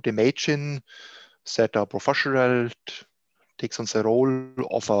could imagine that a professional takes on the role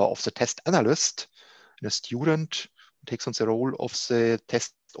of the test analyst, and a student takes on the role of the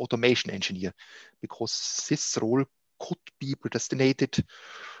test automation engineer, because this role could be predestinated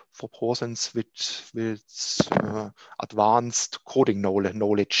for persons with advanced coding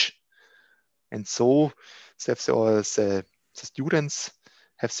knowledge. And so the students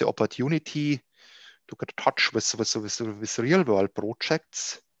have the opportunity to get in touch with real world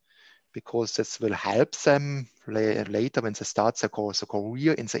projects, because this will help them later when they start their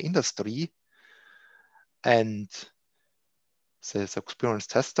career in the industry. And the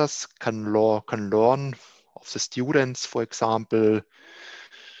experienced testers can learn of the students, for example,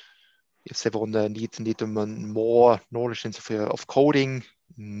 if they want to need more knowledge in the field of coding,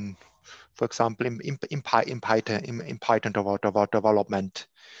 for example, in Python development,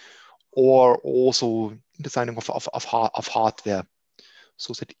 or also in designing of hardware,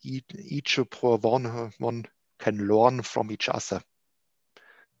 so that each one can learn from each other.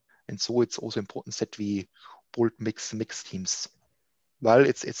 And so it's also important that we build mixed teams. Well,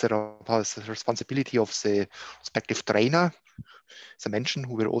 it's a responsibility of the respective trainer, as I mentioned,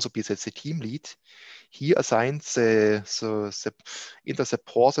 who will also be the team lead. He assigns the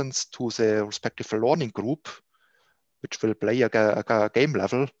persons to the respective learning group, which will play a game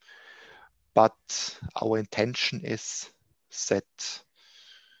level. But our intention is that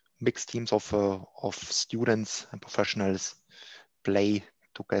mixed teams of students and professionals play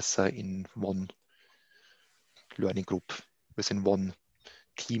together in one learning group within one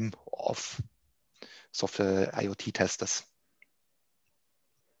team of software IoT testers.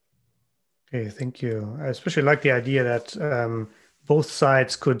 Okay, thank you. I especially like the idea that both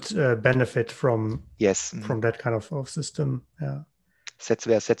sides could benefit from from that kind of system. Yeah,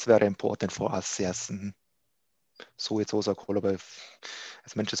 that's very important for us. Yes. So it's also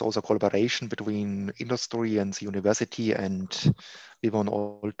as mentioned, it's also collaboration between industry and the university, and we want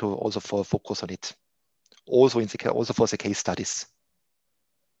all to also focus on it. Also for the case studies.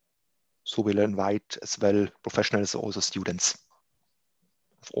 So we'll invite as well professionals, also students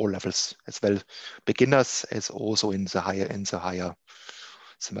of all levels, as well beginners as also in the higher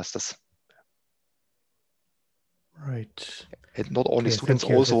semesters. Right. And not only students,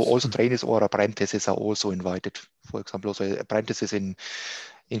 also trainees or apprentices are also invited. For example, also apprentices in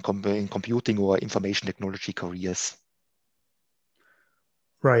computing or information technology careers.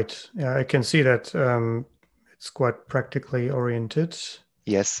 Right. Yeah, I can see that it's quite practically oriented.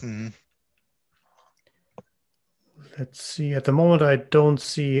 Yes. Let's see. At the moment, I don't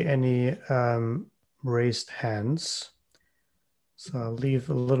see any raised hands. So I'll leave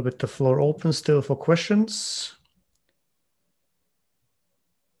a little bit the floor open still for questions.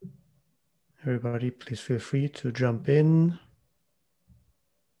 Everybody, please feel free to jump in.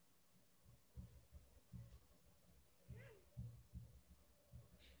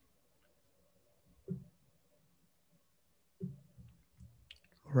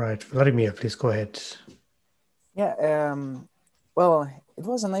 Right, Vladimir, please go ahead. Yeah, well, it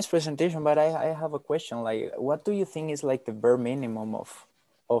was a nice presentation, but I have a question. Like, what do you think is like the bare minimum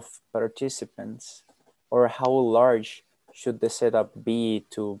of participants, or how large should the setup be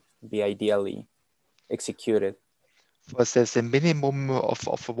to be ideally executed? First, the minimum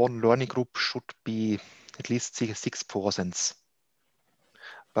of one learning group should be at least 6 persons,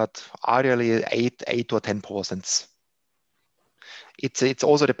 but ideally 8 or 10 persons. It's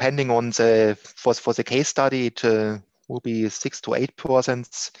also depending on the for the case study. It will be 6 to 8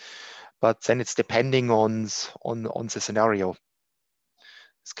 persons, but then it's depending on the scenario.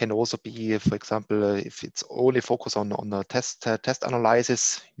 This can also be, for example, if it's only focused on the test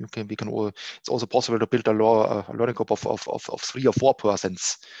analysis, it's also possible to build a learning group of 3 or 4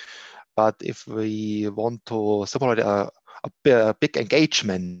 persons. But if we want to simulate a big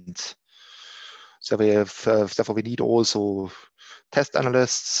engagement, so therefore we need also test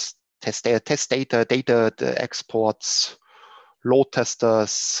analysts, test data exports, load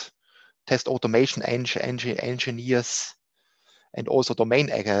testers, test automation engineers, and also domain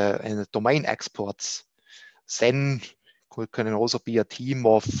experts. Then can also be a team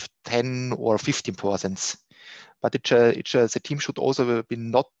of 10 or 15 persons. But the team should also be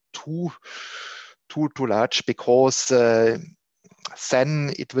not too large, because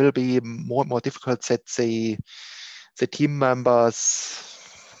then it will be more difficult that the team members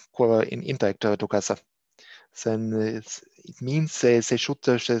interact together. Then it means they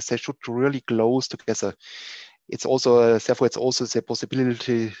should really close together. It's also therefore it's also the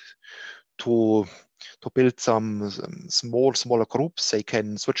possibility to build some smaller groups. They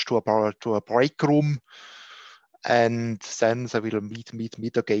can switch to a break room, and then they will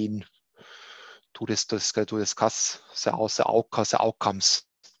meet again to discuss the outcomes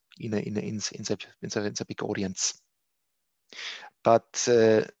in the big audience. But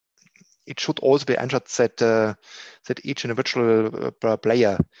it should also be ensured that each individual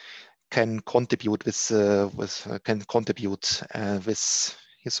player can contribute with his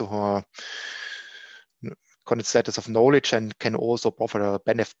or her status of knowledge, and can also profit a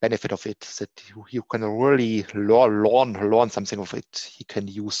benefit of it, that you can really learn something of it he can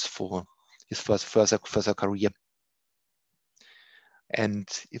use for his further career. And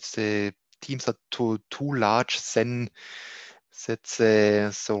if the teams are too large, then that's the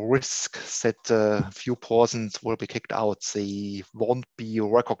risk that a few persons will be kicked out. They won't be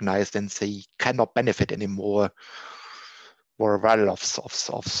recognized, and they cannot benefit anymore or well of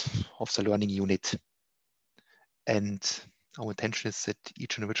the learning unit. And our intention is that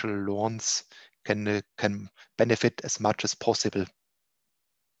each individual learns can benefit as much as possible.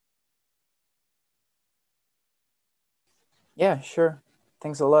 Yeah, sure.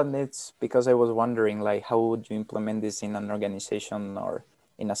 Thanks a lot. It's because I was wondering, like, how would you implement this in an organization or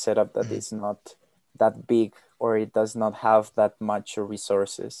in a setup that is not that big, or it does not have that much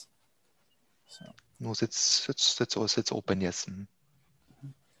resources? So. No, it's open, yes.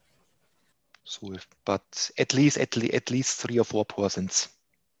 So, but at least 3 or 4 persons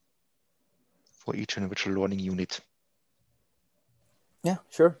for each individual learning unit. Yeah,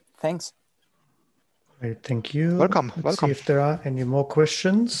 sure. Thanks. Great, thank you. Welcome. Let's see if there are any more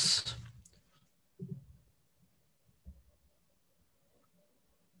questions.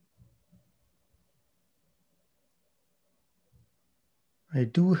 I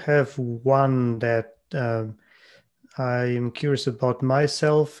do have one that I am curious about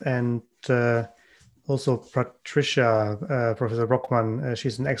myself, and also Patricia, Professor Brockman,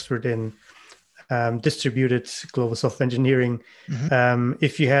 she's an expert in distributed global software engineering. Mm-hmm.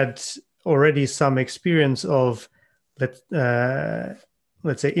 If you had already some experience of, let's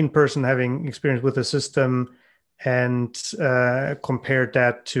say, in person, having experience with the system, and compared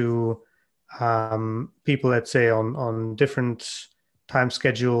that to people, let's say, on different time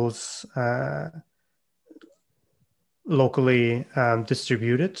schedules, locally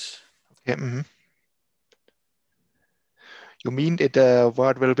distributed. Yeah, mm-hmm. You mean it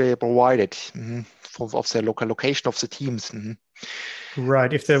where it will be provided of the local location of the teams? Mm-hmm.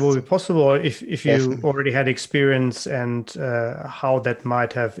 Right, if that will be possible, or if you Yes. already had experience, and how that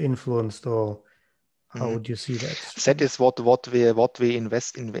might have influenced, or how would you see that? That is what we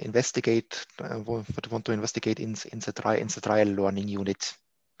investigate. What we want to investigate in the trial learning unit,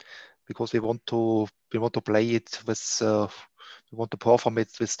 because we want to play it with we want to perform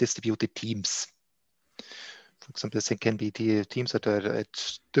it with distributed teams. For example, this can be the teams at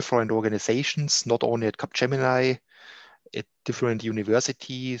different organizations, not only at Capgemini, at different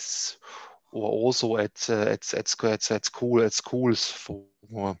universities, or also at schools for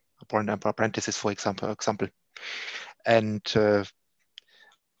apprentices, for example. And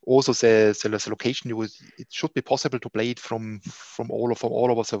also the location, it should be possible to play it from all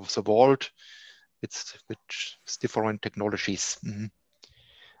over the world with different technologies.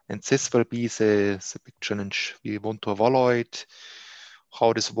 And this will be the big challenge. We want to evaluate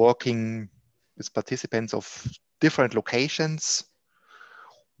how it is working with participants of different locations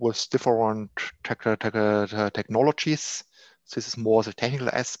with different technologies. This is more the technical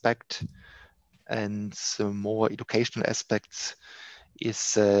aspect, and the more educational aspects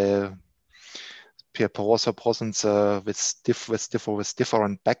is persons with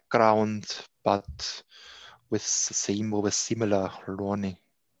different background, but with the same or with similar learning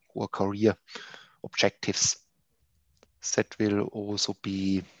or career objectives. That will also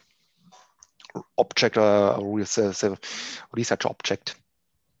be object research object,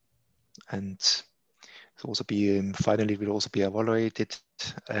 and it also be finally will also be evaluated,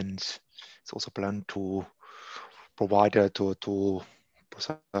 and it's also planned to provide it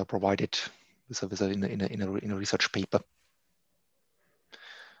in a research paper.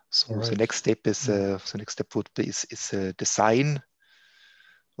 So Right. the next step would be is design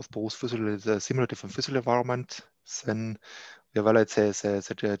of both simulative and physical environment. Then we evaluate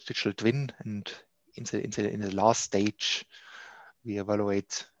the digital twin, and in the last stage we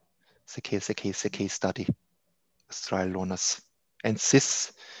evaluate the case study with trial learners. And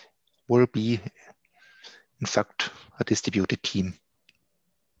this will be, in fact, a distributed team.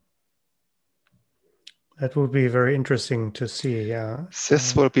 That would be very interesting to see. Yeah,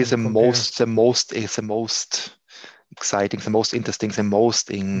 this will be the most exciting, the most interesting, the most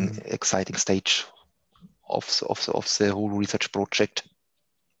exciting stage of the whole research project.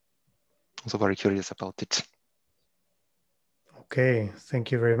 I'm also very curious about it. Okay,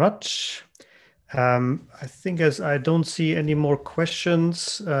 thank you very much. I think as I don't see any more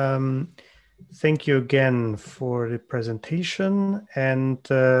questions, thank you again for the presentation. And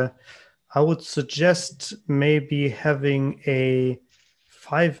I would suggest maybe having a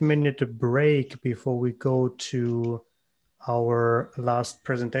 5-minute break before we go to our last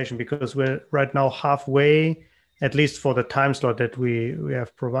presentation, because we're right now halfway, at least for the time slot that we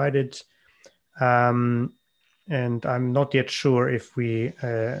have provided. And I'm not yet sure if we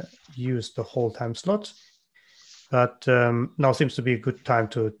use the whole time slot, but now seems to be a good time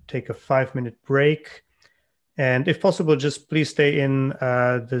to take a 5-minute break. And if possible, just please stay in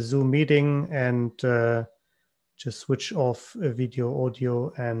the Zoom meeting and just switch off video,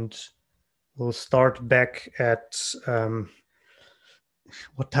 audio, and we'll start back at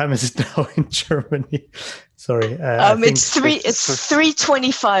what time is it now in Germany? Sorry, it's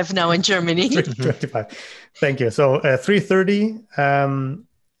 3:25 now in Germany. 3:25. Thank you. So 3:30.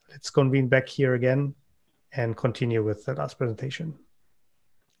 Let's convene back here again and continue with the last presentation.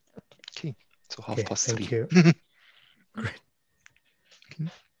 Okay, so 3:30. Thank you. Great.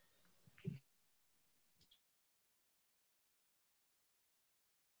 Okay.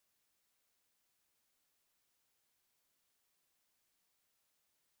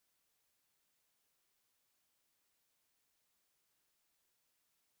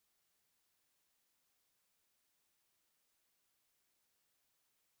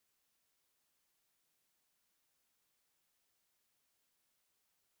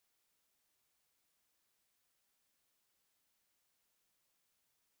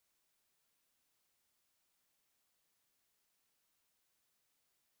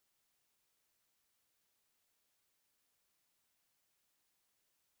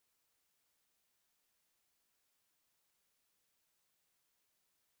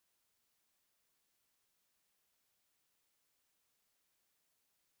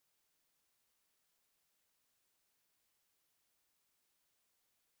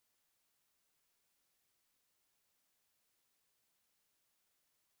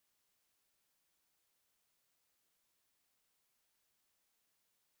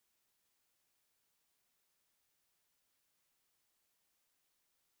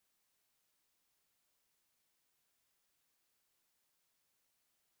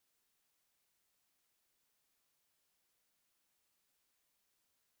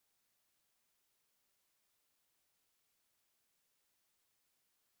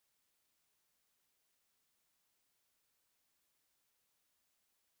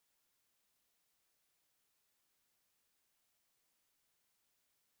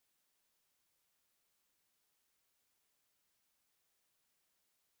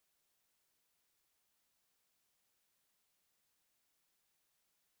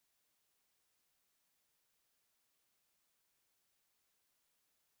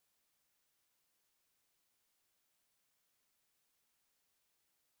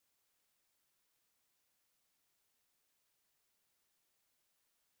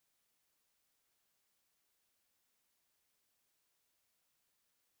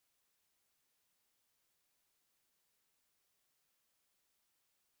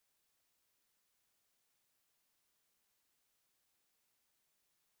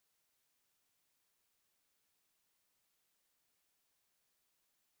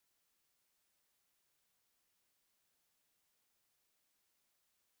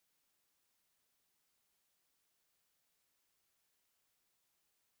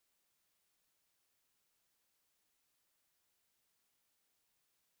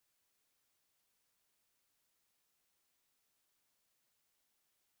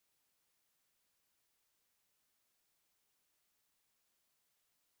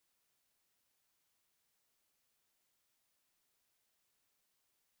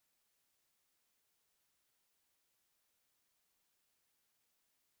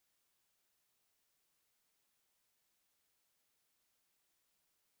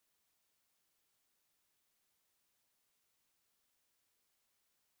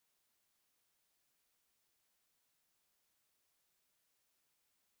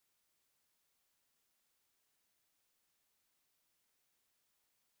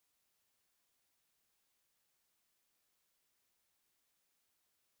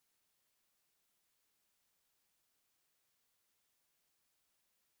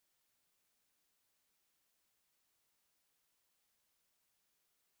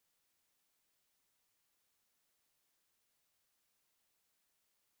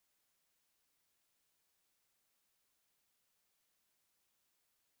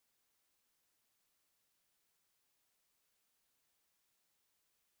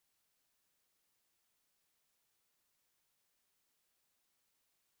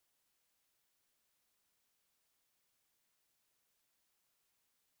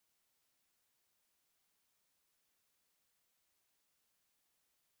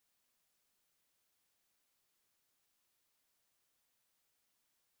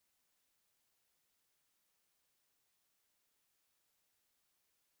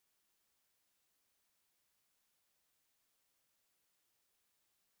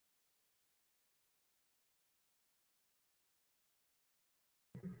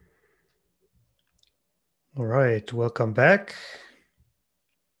 All right, welcome back.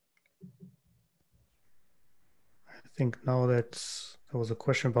 I think now there was a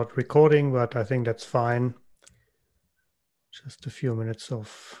question about recording, but I think that's fine. Just a few minutes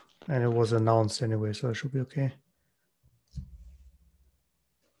of, and it was announced anyway, so it should be okay.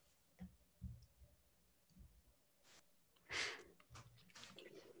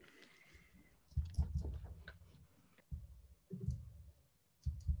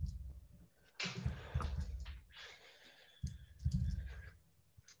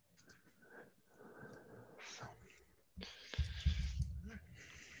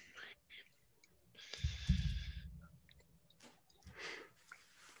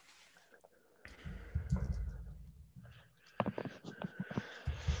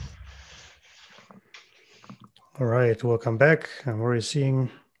 All right, welcome back. I'm already seeing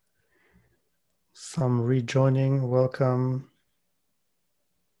some rejoining. Welcome.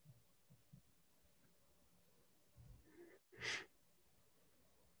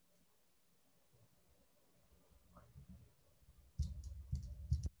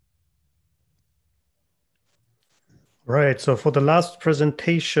 Right, so for the last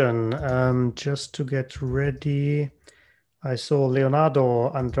presentation, just to get ready, I saw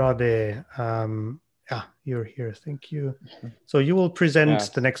Leonardo Andrade. You're here, thank you. So you will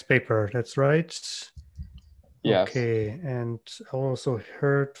present the next paper, that's right? Yes. Okay, and I also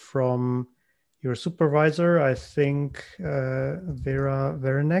heard from your supervisor, I think, Vera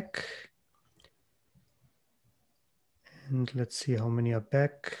Verenek. And let's see how many are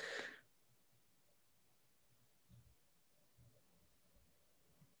back.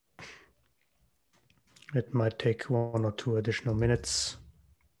 It might take 1 or 2 additional minutes.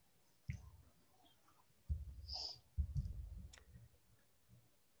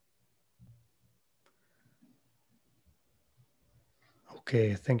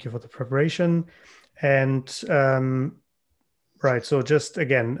 Okay, thank you for the preparation. And right, so just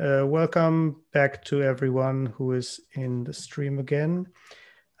again, welcome back to everyone who is in the stream again.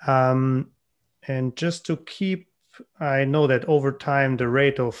 And just to keep, I know that over time, the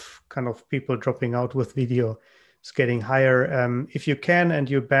rate of kind of people dropping out with video is getting higher. If you can and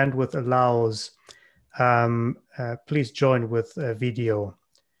your bandwidth allows, please join with video.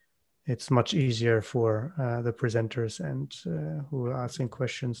 It's much easier for the presenters and who are asking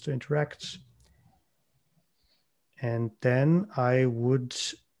questions to interact. And then I would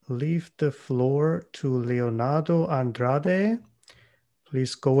leave the floor to Leonardo Andrade.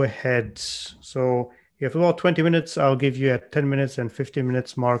 Please go ahead. So you have about 20 minutes. I'll give you at 10 minutes and 15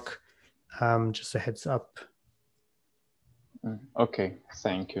 minutes mark. Just a heads up. Okay,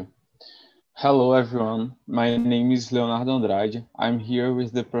 thank you. Hello, everyone. My name is Leonardo Andrade. I'm here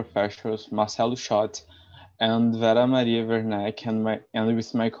with the professors Marcelo Schott and Vera Maria Werneck and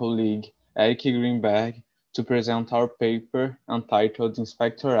with my colleague Eric Greenberg to present our paper entitled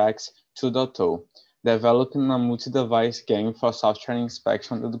Inspector X 2.0, Developing a Multi-Device Game for Software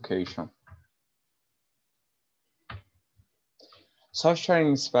Inspection Education. Software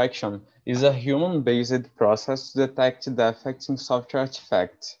inspection is a human-based process to detect defects in software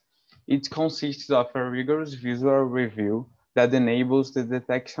artifacts. It consists of a rigorous visual review that enables the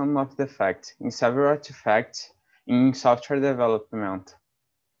detection of defects in several artifacts in software development.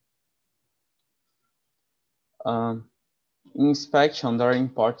 Inspections are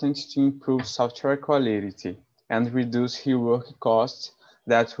important to improve software quality and reduce rework costs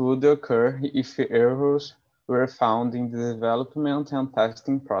that would occur if errors were found in the development and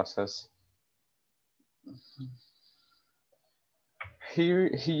testing process.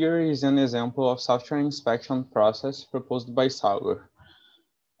 Here is an example of software inspection process proposed by Sauer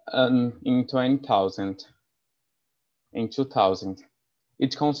in 2000.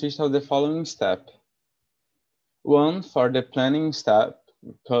 It consists of the following step. One, for the planning step,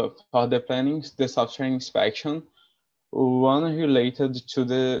 the software inspection. One related to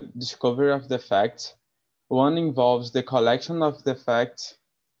the discovery of defects. One involves the collection of defects.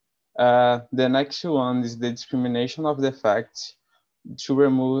 The next one is the discrimination of defects to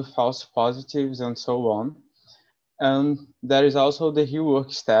remove false positives and so on. And there is also the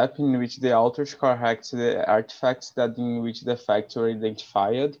rework step in which the authors correct the artifacts in which defects were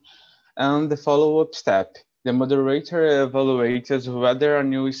identified. And the follow-up step, the moderator evaluates whether a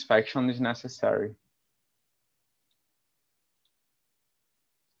new inspection is necessary.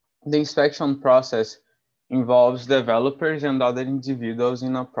 The inspection process involves developers and other individuals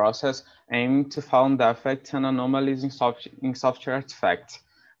in a process aiming to find defects and anomalies in software artifacts.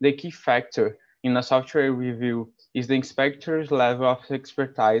 The key factor in a software review is the inspector's level of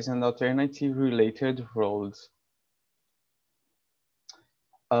expertise and alternative-related roles.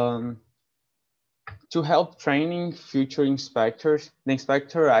 To help training future inspectors, the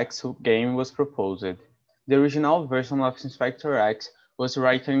Inspector X game was proposed. The original version of Inspector X was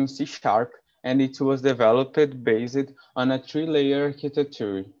written in C# and it was developed based on a 3-layer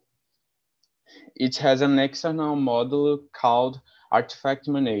architecture. It has an external module called Artifact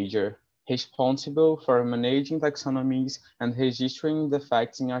Manager, responsible for managing taxonomies and registering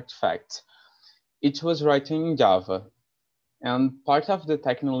defects in artifacts. It was written in Java, and part of the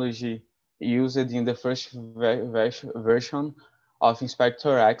technology used in the first version of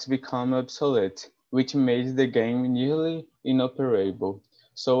Inspector X became obsolete, which made the game nearly inoperable.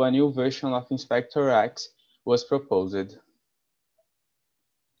 So a new version of Inspector X was proposed.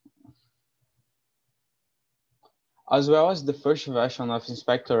 As well as the first version of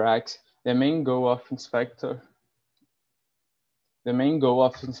Inspector X, the main goal of Inspector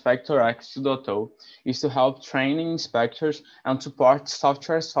X 2.0 is to help training inspectors and support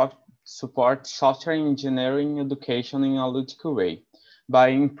software engineering education in a logical way by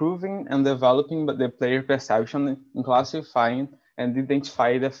improving and developing the player perception in classifying and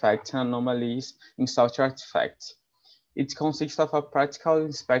identify defects and anomalies in software artifacts. It consists of a practical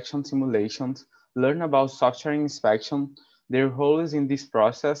inspection simulations, learn about software inspection, their roles in this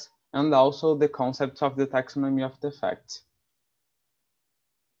process, and also the concept of the taxonomy of defects.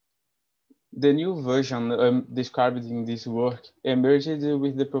 The new version described in this work emerged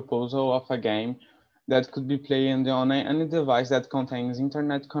with the proposal of a game that could be played on any device that contains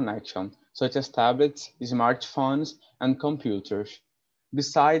internet connection, such as tablets, smartphones, and computers.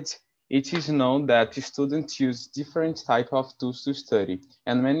 Besides, it is known that students use different types of tools to study,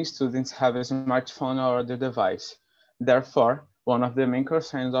 and many students have a smartphone or other device. Therefore, one of the main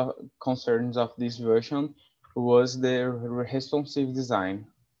concerns of this version was the responsive design.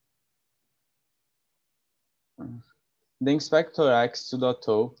 The Inspector X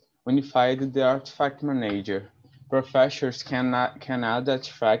 2.0 unified the Artifact Manager. Professors can add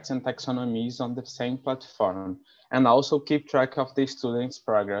artifacts and taxonomies on the same platform, and also keep track of the students'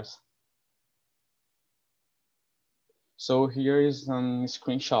 progress. So here is a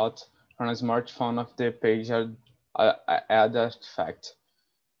screenshot from a smartphone of the page add artifact.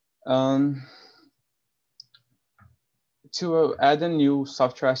 To add a new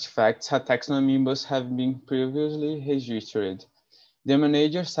software artifact, a taxonomy must have been previously registered. The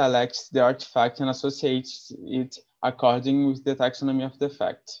manager selects the artifact and associates it according with the taxonomy of the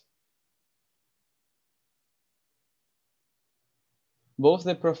fact. Both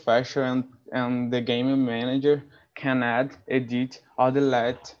the professor and the game manager can add, edit, or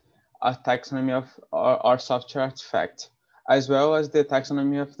delete a taxonomy of or software artifact, as well as the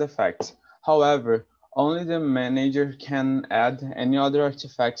taxonomy of the fact. However, only the manager can add any other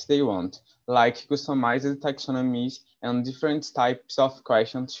artifacts they want, like customized taxonomies and different types of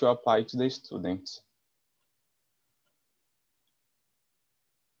questions to apply to the students.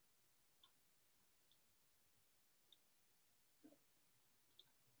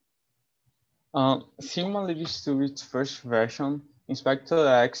 Similarly to its first version, Inspector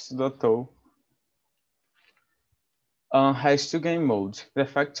X 2.0 has two game modes, the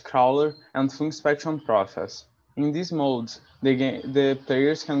Fact Crawler and Full Inspection Process. In these modes, the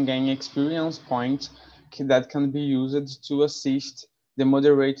players can gain experience points that can be used to assist the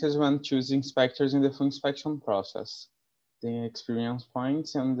moderators when choosing inspectors in the full inspection process. The experience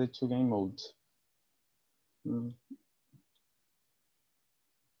points and the two game modes.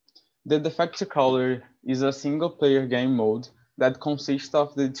 The Defect Crawler is a single-player game mode that consists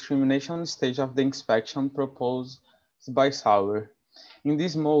of the discrimination stage of the inspection proposed by Sauer. In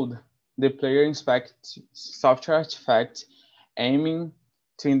this mode, the player inspects software artifacts aiming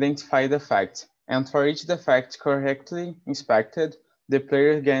to identify defects, and for each defect correctly inspected, the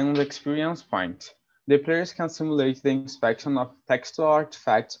player gains experience points. The players can simulate the inspection of textual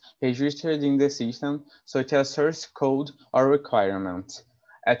artifacts registered in the system, such as source code or requirements,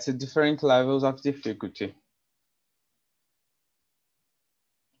 at different levels of difficulty.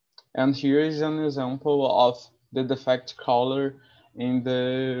 And here is an example of the defect crawler in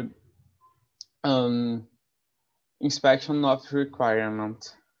the inspection of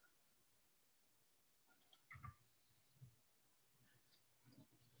requirement.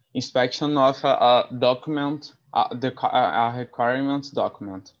 Inspection of a document, a requirements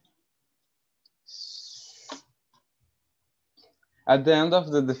document. At the end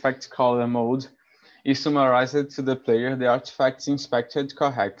of the defect crawler mode, is summarized to the player the artifacts inspected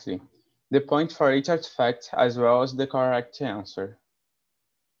correctly, the point for each artifact, as well as the correct answer.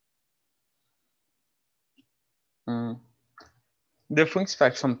 The full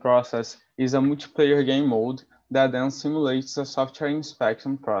inspection process is a multiplayer game mode that then simulates a software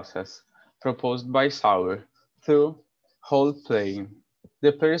inspection process. proposed by Sauer through role playing.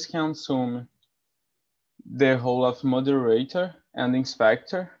 The players can assume the role of moderator and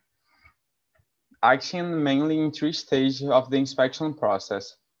inspector, acting mainly in three stages of the inspection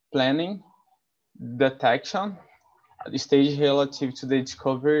process: planning, detection, the stage relative to the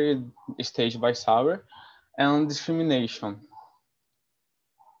discovery stage by Sauer, and discrimination.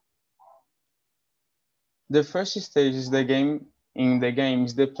 The first stage is in the game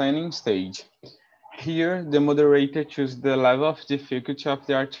is the planning stage. Here, the moderator chooses the level of difficulty of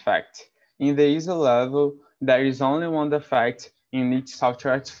the artifact. In the easy level, there is only one defect in each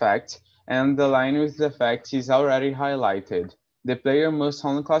software artifact, and the line with the defect is already highlighted. The player must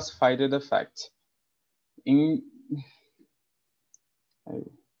only classify the defect. In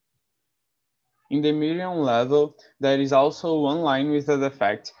the medium level, there is also one line with the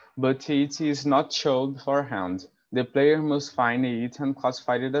defect, but it is not shown beforehand. The player must find it and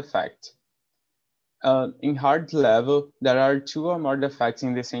classify the defect. In hard level, there are two or more defects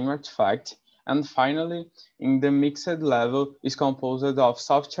in the same artifact. And finally, in the mixed level, is composed of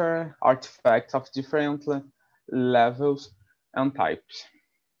software artifacts of different levels and types.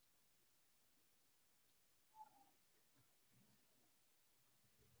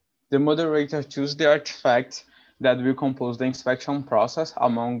 The moderator chooses the artifact that will compose the inspection process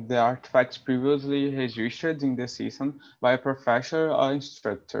among the artifacts previously registered in the system by a professor or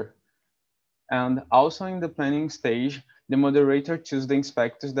instructor. And also in the planning stage, the moderator chooses the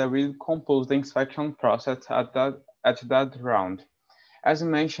inspectors that will compose the inspection process at that round. As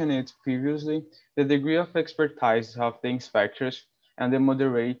mentioned previously, the degree of expertise of the inspectors and the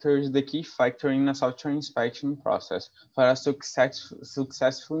moderator is the key factor in a software inspection process for a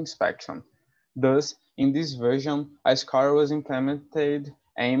successful inspection. Thus, in this version, a score was implemented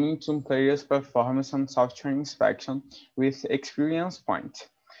aiming to players' performance on software inspection with experience points.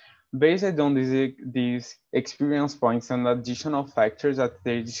 Based on these experience points and additional factors at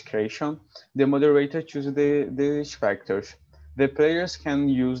their discretion, the moderator chooses the inspectors. The players can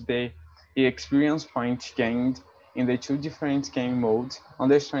use the experience points gained in the two different game modes,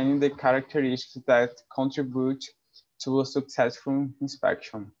 understanding the characteristics that contribute to a successful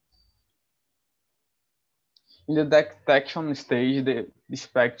inspection. In the detection stage, the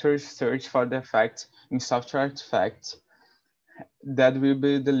inspectors search for defects in software artifacts that will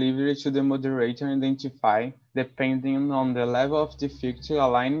be delivered to the moderator and identify depending on the level of difficulty,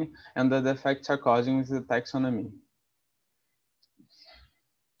 align, and the defects according to the taxonomy.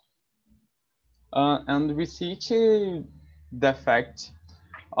 And with each defect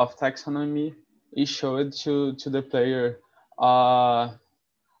of taxonomy is showed to the player a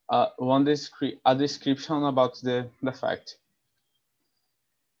description about the defect.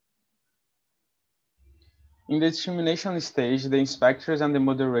 In the discrimination stage, the inspectors and the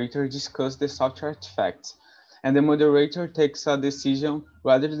moderator discuss the software artifacts, and the moderator takes a decision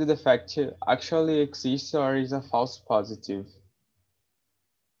whether the defect actually exists or is a false positive.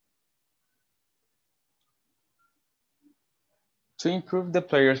 To improve the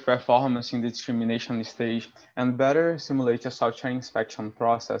player's performance in the discrimination stage and better simulate a software inspection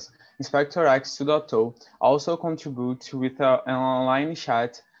process, Inspector X 2.0 also contributes with an online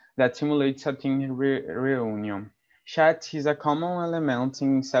chat that simulates a team reunion. Chat is a common element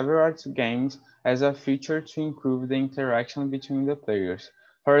in several games as a feature to improve the interaction between the players.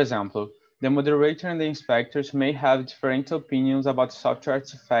 For example, the moderator and the inspectors may have different opinions about software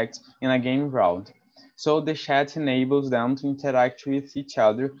artifacts in a game round. So the chat enables them to interact with each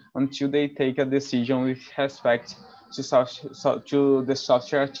other until they take a decision with respect to the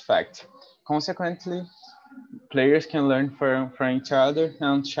software artifact. Consequently, players can learn from each other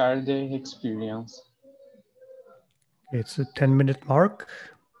and share their experience. It's a 10-minute mark.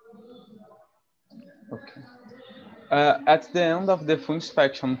 Okay. At the end of the full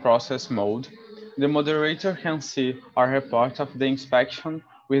inspection process mode, the moderator can see a report of the inspection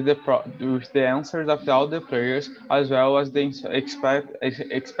with the answers of all the players, as well as the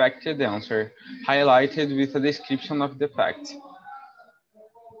expected answer, highlighted with a description of the fact.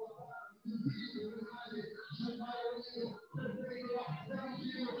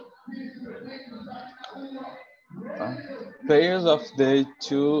 Players of the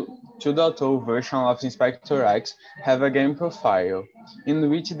 2.0 version of Inspector X have a game profile, in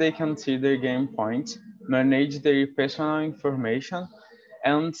which they can see their game points, manage their personal information,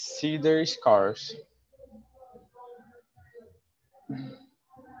 and see their scores.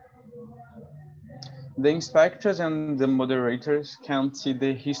 The inspectors and the moderators can see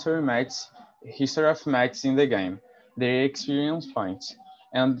the history of matches in the game, their experience points,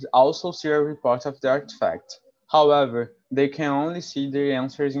 and also see a report of the artifact. However, they can only see their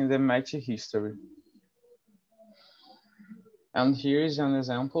answers in the match history. And here is an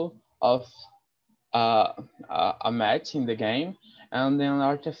example of a match in the game and an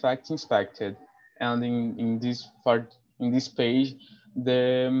artifact inspected. And in this page,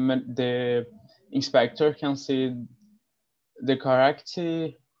 the inspector can see the correct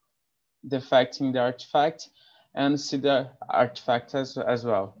defect in the artifact and see the artifact as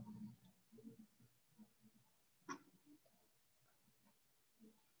well.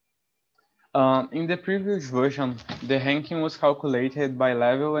 In the previous version, the ranking was calculated by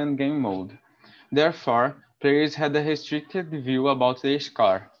level and game mode. Therefore, players had a restricted view about their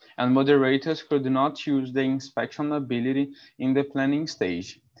score, and moderators could not use the inspection ability in the planning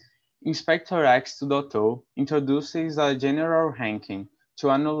stage. Inspector X 2.0 introduces a general ranking to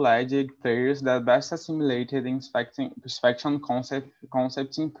acknowledge players that best assimilated inspection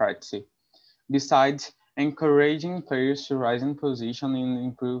concepts in practice, besides encouraging players to rise in position and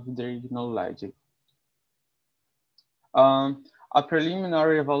improve their knowledge. A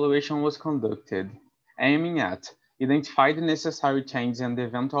preliminary evaluation was conducted, aiming at identify the necessary changes and the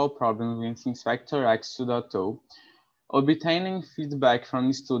eventual problems with Inspector X 2.0, obtaining feedback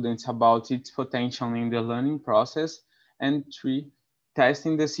from students about its potential in the learning process, and 3,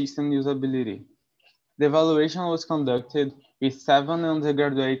 testing the system usability. The evaluation was conducted with 7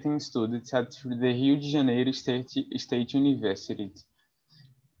 undergraduate students at the Rio de Janeiro State University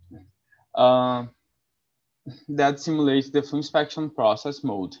that simulates the full inspection process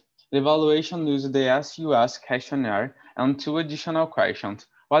mode. The evaluation used the SUS questionnaire and 2 additional questions.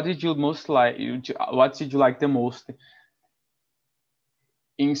 What did you like the most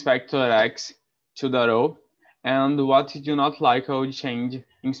in Inspector X 2.0, and what did you not like or would change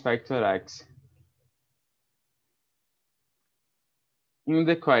Inspector X? In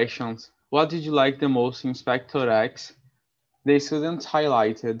the questions, what did you like the most in Inspector X? The students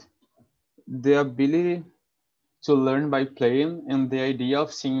highlighted the ability to learn by playing and the idea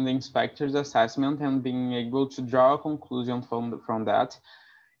of seeing the inspector's assessment and being able to draw a conclusion from that.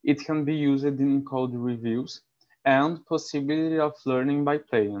 It can be used in code reviews and possibility of learning by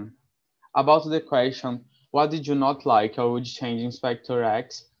playing. About the question, what did you not like or would change Inspector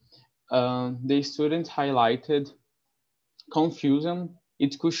X? The student highlighted confusion.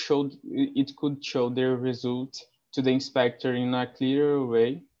 It could show their results to the inspector in a clearer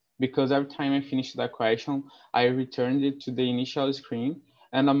way, because every time I finished that question, I returned it to the initial screen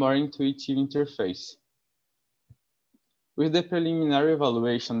and a more intuitive interface. With the preliminary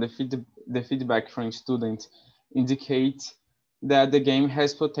evaluation, the feedback from students indicates that the game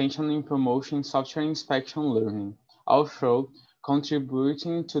has potential in promoting software inspection learning, also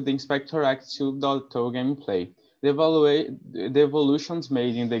contributing to the Inspector X 2.0 gameplay. The evolutions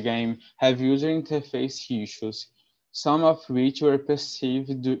made in the game have user interface issues, some of which were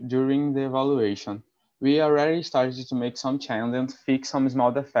perceived during the evaluation. We already started to make some changes and fix some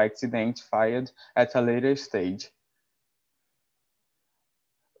small defects identified at a later stage.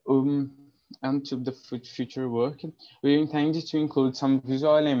 And to the future work, we intend to include some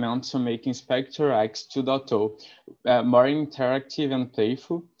visual elements to make Inspector X 2.0 more interactive and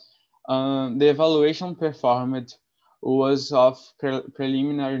playful. The evaluation performed was of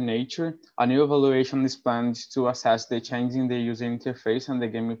preliminary nature. A new evaluation is planned to assess the change in the user interface and the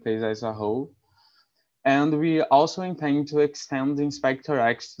gameplay as a whole. And we also intend to extend Inspector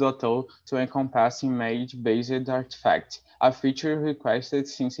X 2.0 to encompass image-based artifacts, a feature requested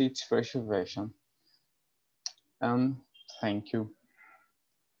since its first version. Thank you.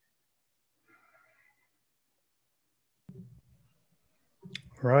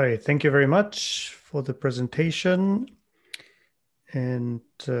 Right, thank you very much for the presentation. And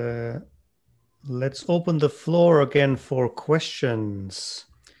let's open the floor again for questions.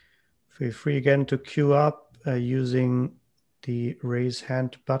 Feel free again to queue up using the raise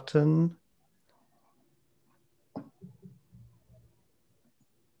hand button. We'll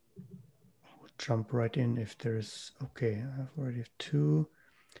jump right in if there's, okay, I've already 2.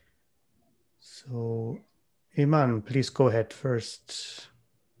 So Iman, please go ahead first.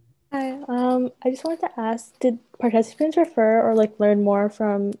 Hi, I just wanted to ask, did participants refer or like learn more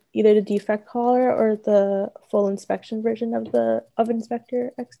from either the defect caller or the full inspection version of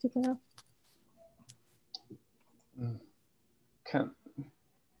Inspector X 2.0?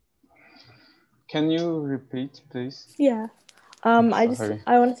 Can you repeat, please? Yeah. I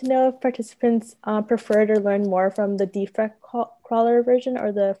wanted to know if participants preferred or learned more from the defect crawler version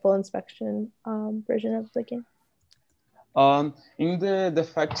or the full inspection version of the game. In the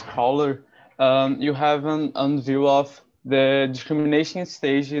defect crawler, you have an view of the discrimination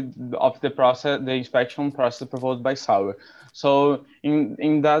stage of the process, the inspection process proposed by Sauer. So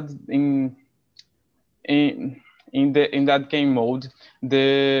in that game mode,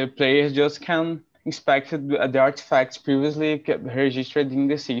 the player just can inspect the artifacts previously registered in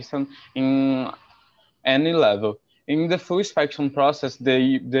the system in any level. In the full inspection process,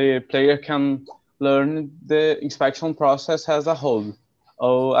 the player can learn the inspection process as a whole,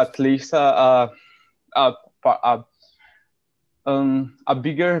 or at least a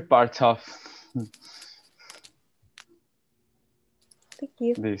bigger part of Thank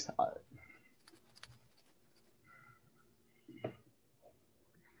you. this.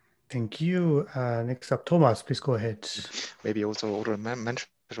 Thank you. Next up, Thomas, please go ahead. Maybe also already mentioned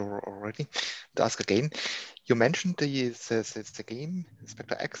already to ask again. You mentioned the game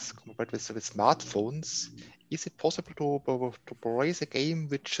Spectre X compared with smartphones. Is it possible to raise a game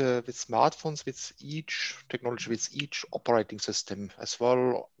which with smartphones with each technology, with each operating system as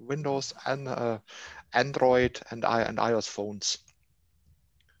well, Windows and Android and iOS phones?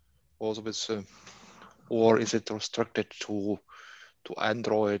 Also with, or is it restricted to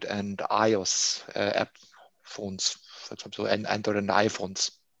Android and iOS app phones, for example, and Android and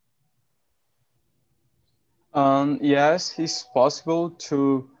iPhones? Yes, it's possible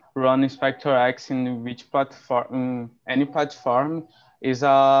to run Inspector X in which platform, any platform is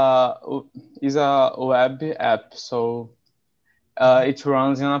a web app. So it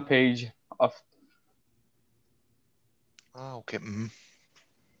runs in a page of. Okay.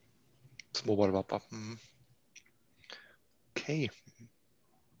 It's mobile web app. Okay.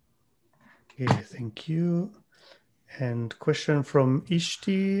 Okay, thank you. And question from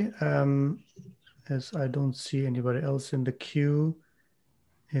Ishti, as I don't see anybody else in the queue.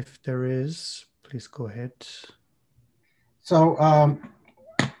 If there is, please go ahead. So I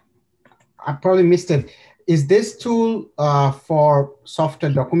probably missed it. Is this tool for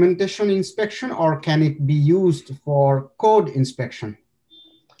software documentation inspection, or can it be used for code inspection?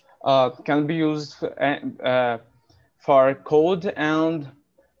 Can be used for code and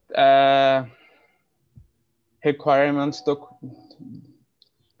requirements,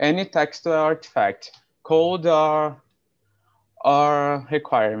 any text artifact, code or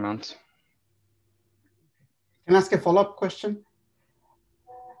requirement. Can I ask a follow-up question?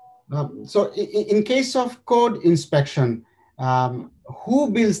 So in case of code inspection, who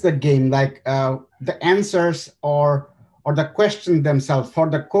builds the game, like the answers or the question themselves for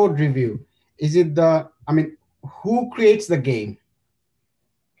the code review? Is it who creates the game?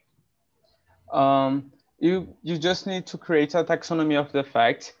 You just need to create a taxonomy of the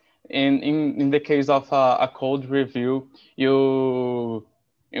fact. In the case of a code review,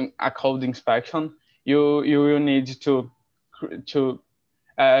 in a code inspection, you will need to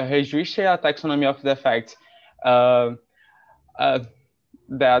register a taxonomy of the fact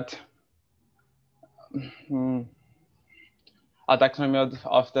that a taxonomy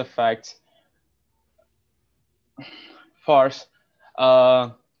of the fact for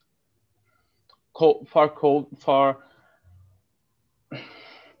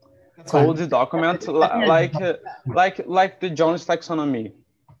code document like the Jones taxonomy.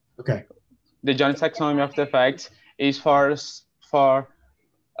 Okay. The Jones taxonomy of the facts is for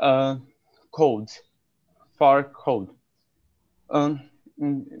code.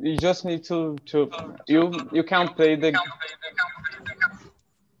 You just need to you can play the.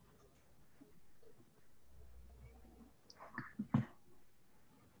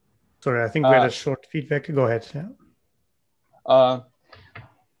 Sorry, I think we had a short feedback. Go ahead. Yeah.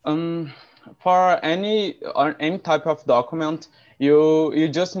 For any type of document, you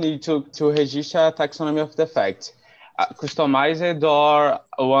just need to register a taxonomy of the fact. Customize it or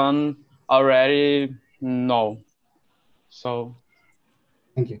one already no. So.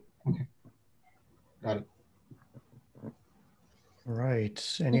 Thank you. Okay. Got it. All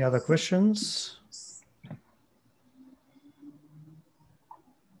right. Any other questions?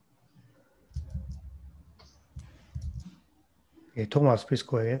 Okay, Thomas, please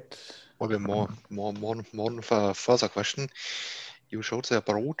go ahead. Maybe more further question. You showed the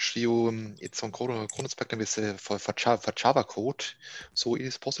approach. It's on code inspector with for Java code. So it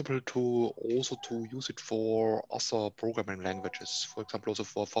is possible to also to use it for other programming languages. For example, also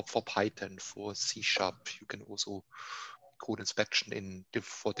for Python, for C#. You can also code inspection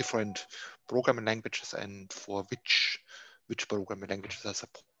for different programming languages and for which programming languages are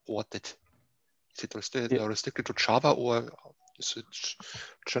supported. Is it restricted to Java, or is it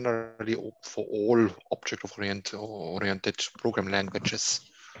generally for all object-oriented programming languages,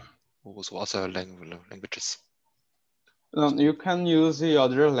 or also other languages? You can use the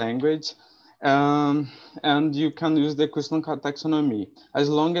other language. And you can use the custom taxonomy. As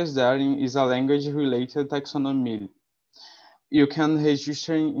long as there is a language-related taxonomy, you can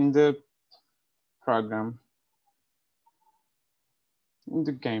register in the program, in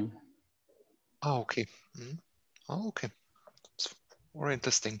the game. Oh, okay. Oh, okay. It's more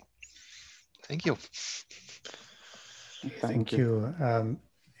interesting. Thank you. Thank you.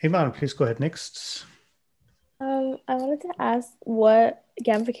 Iman, please go ahead next. I wanted to ask what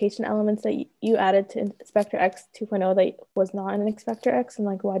gamification elements that you added to Inspector X 2.0 that was not in Inspector X, and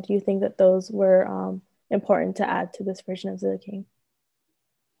like why do you think that those were important to add to this version of the game?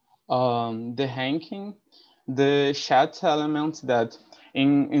 The ranking, the chat element that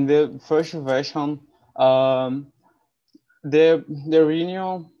in the first version, the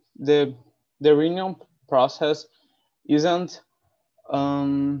reunion process isn't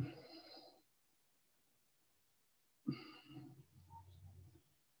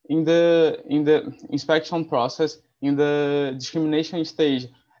in the inspection process, in the discrimination stage,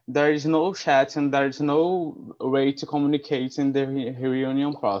 there is no chat and there is no way to communicate in the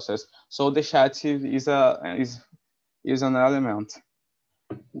reunion process. So the chat is an element.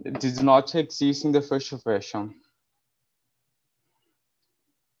 It did not exist in the first version.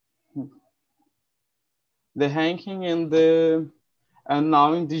 The ranking and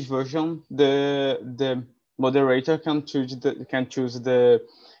now in this version, the moderator can choose the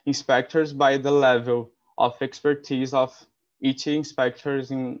inspectors by the level of expertise of each inspector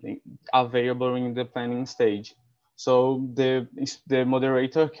available in the planning stage. So the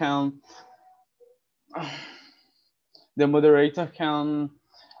moderator can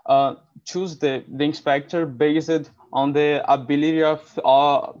choose the inspector based on the ability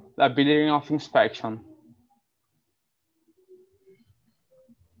of inspection.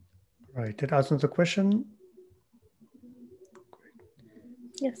 Right, that answers the question.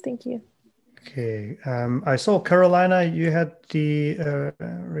 Yes, thank you. Okay, I saw Carolina, you had the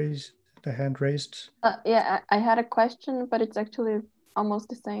hand raised. Yeah, I had a question, but it's actually almost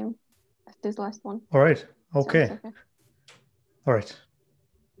the same as this last one. All right, okay. So okay. All right.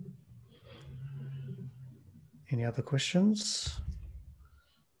 Any other questions?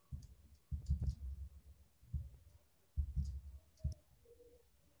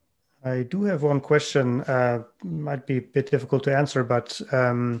 I do have one question, might be a bit difficult to answer, but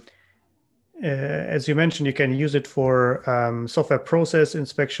as you mentioned, you can use it for software process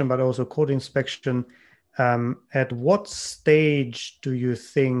inspection, but also code inspection. At what stage do you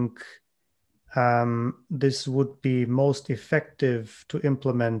think this would be most effective to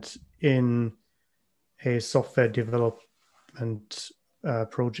implement in a software development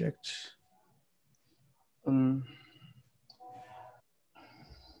project?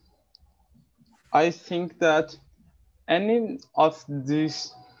 I think that any of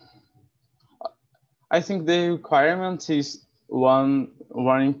these, I think the requirement is one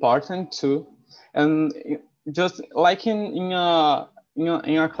important too, and just like in a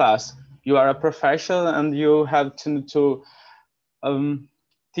class, you are a professional and you have to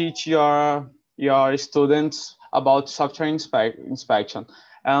teach your students about software inspection,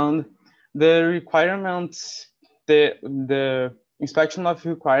 and the requirements, the inspection of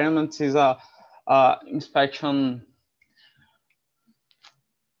requirements is a inspection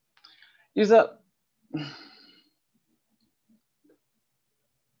is an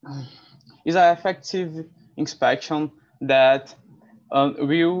effective inspection that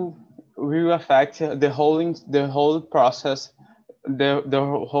will affect the whole process,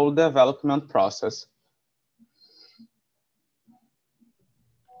 the whole development process.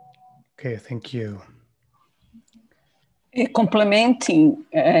 Okay, thank you. Complementing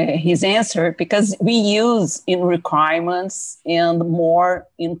his answer, because we use in requirements and more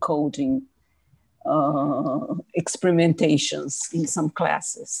in coding experimentations in some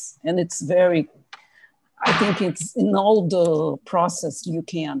classes. And it's I think it's in all the process you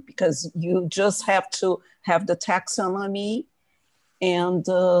can, because you just have to have the taxonomy and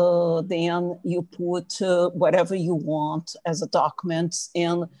then you put whatever you want as a document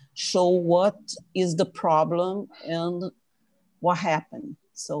and show what is the problem and what happened.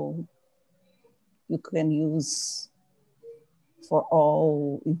 So you can use for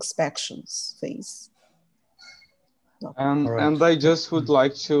all inspections phase. And I just would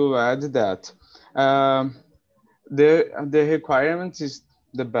like to add that the requirement is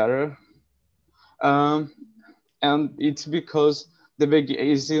the better, and it's because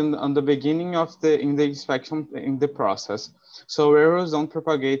is on the beginning of the inspection in the process, so errors don't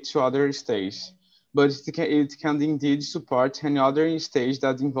propagate to other stages, but it can indeed support any other stage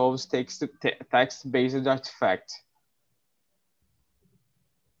that involves text-based artifact.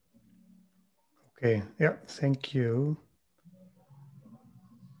 Okay, yeah, thank you.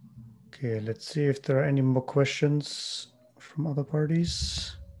 Okay, let's see if there are any more questions from other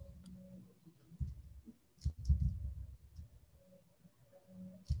parties.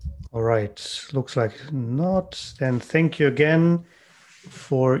 All right, looks like not. Then thank you again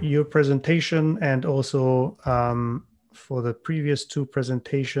for your presentation and also for the previous two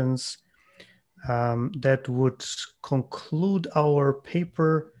presentations. That would conclude our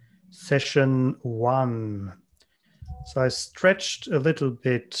paper session 1. So I stretched a little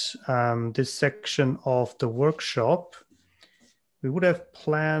bit this section of the workshop. We would have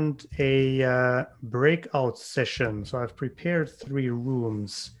planned a breakout session. So I've prepared 3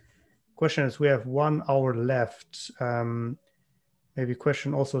 rooms. Question is, we have 1 hour left. Maybe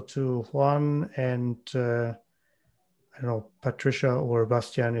question also to Juan and I don't know, Patricia or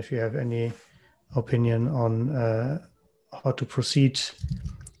Bastian, if you have any opinion on how to proceed.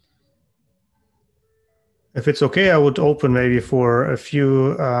 If it's okay, I would open maybe for a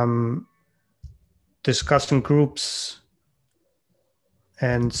few discussion groups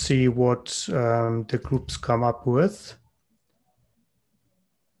and see what the groups come up with.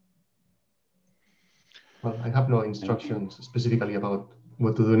 Well, I have no instructions specifically about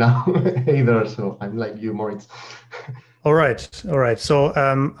what to do now either, so I'm like you, Moritz. All right, all right. So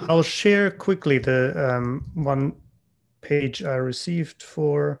I'll share quickly the one page I received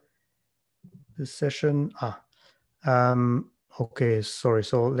for this session. Okay, sorry.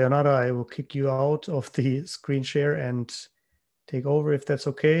 So Leonardo, I will kick you out of the screen share and take over if that's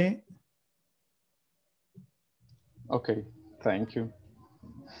okay. Okay, thank you.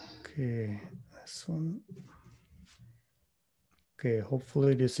 Okay, this one. Okay,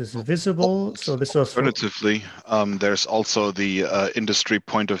 hopefully this is visible. So this was alternatively, there's also the industry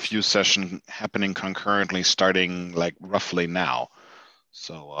point of view session happening concurrently, starting like roughly now.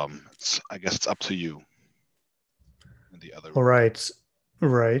 So I guess it's up to you. The other. All right,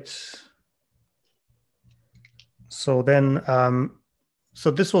 right. So then,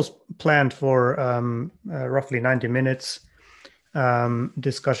 so this was planned for roughly 90 minutes,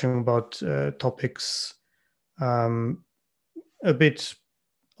 discussion about topics a bit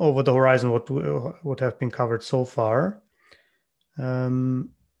over the horizon what have been covered so far.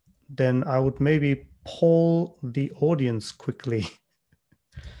 Then I would maybe poll the audience quickly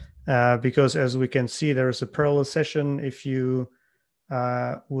because as we can see, there is a parallel session. If you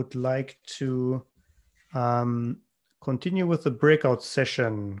would like to continue with the breakout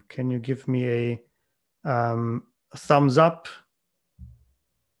session, can you give me a thumbs up?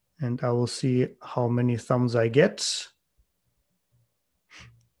 And I will see how many thumbs I get.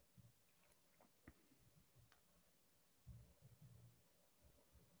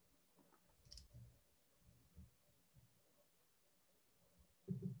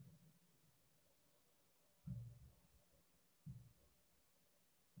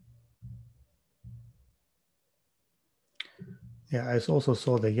 Yeah, I also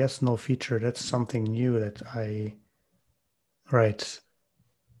saw the yes, no feature. That's something new that right.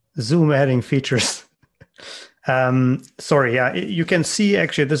 Zoom adding features. Sorry, yeah, you can see,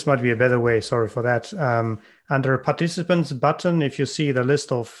 actually, this might be a better way. Sorry for that. Under participants button, if you see the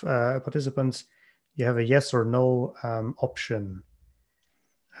list of participants, you have a yes or no option.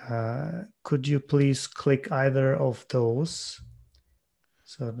 Could you please click either of those?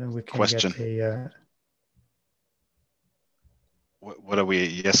 So then we can get a... What are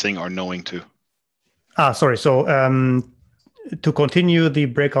we yesing or knowing to? Sorry. So to continue the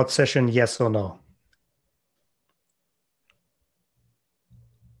breakout session, yes or no?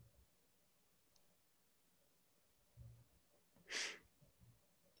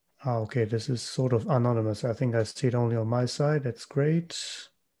 Okay, this is sort of anonymous. I think I see it only on my side. That's great.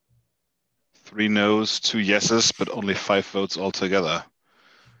 3 no's, 2 yeses, but only 5 votes altogether.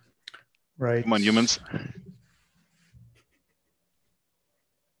 Right. Come on, humans.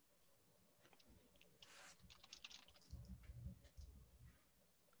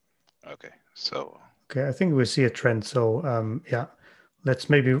 Okay, so. Okay, I think we see a trend. So yeah, let's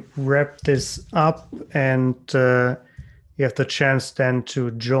maybe wrap this up, and you have the chance then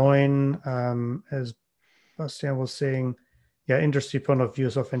to join, as Bastian was saying, yeah, industry point of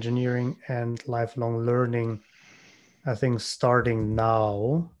views of engineering and lifelong learning, I think starting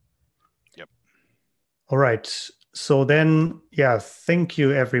now. Yep. All right. So then, yeah, thank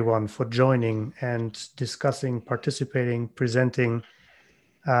you everyone for joining and discussing, participating, presenting.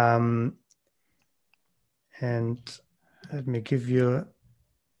 And let me give you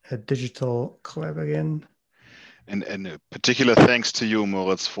a digital clap again. And a particular thanks to you,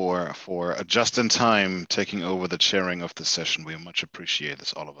 Moritz, for just in time taking over the chairing of this session. We much appreciate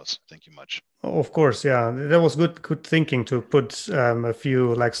this, all of us. Thank you much. Oh, of course, yeah, that was good thinking to put a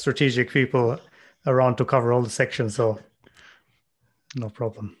few like strategic people around to cover all the sections. So no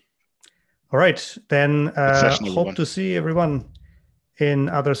problem. All right, then hope to see everyone in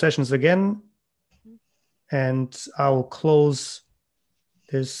other sessions again. And I'll close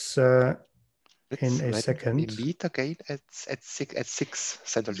this in a second. We meet again at 6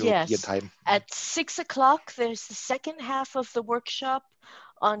 Central European time. At 6 o'clock, there's the second half of the workshop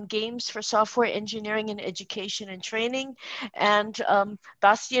on games for software engineering and education and training. And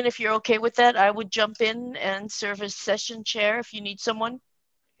Bastian, if you're okay with that, I would jump in and serve as session chair if you need someone.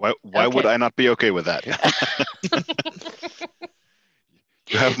 Why would I not be okay with that?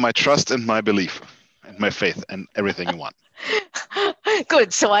 You have my trust and my belief and my faith and everything you want.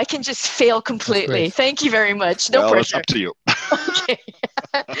 Good, so I can just fail completely. Thank you very much. No pressure. It's up to you. Okay.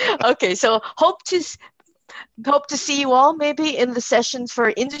 Okay, so hope to see you all maybe in the sessions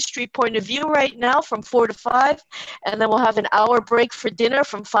for industry point of view right now from 4 to 5, and then we'll have an hour break for dinner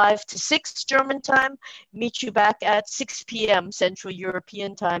from 5 to 6 German time. Meet you back at 6 p.m. Central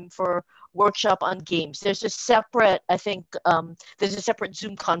European time for workshop on games. There's a separate, I think, there's a separate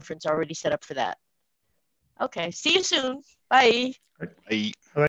Zoom conference already set up for that. Okay, see you soon. Bye. Bye.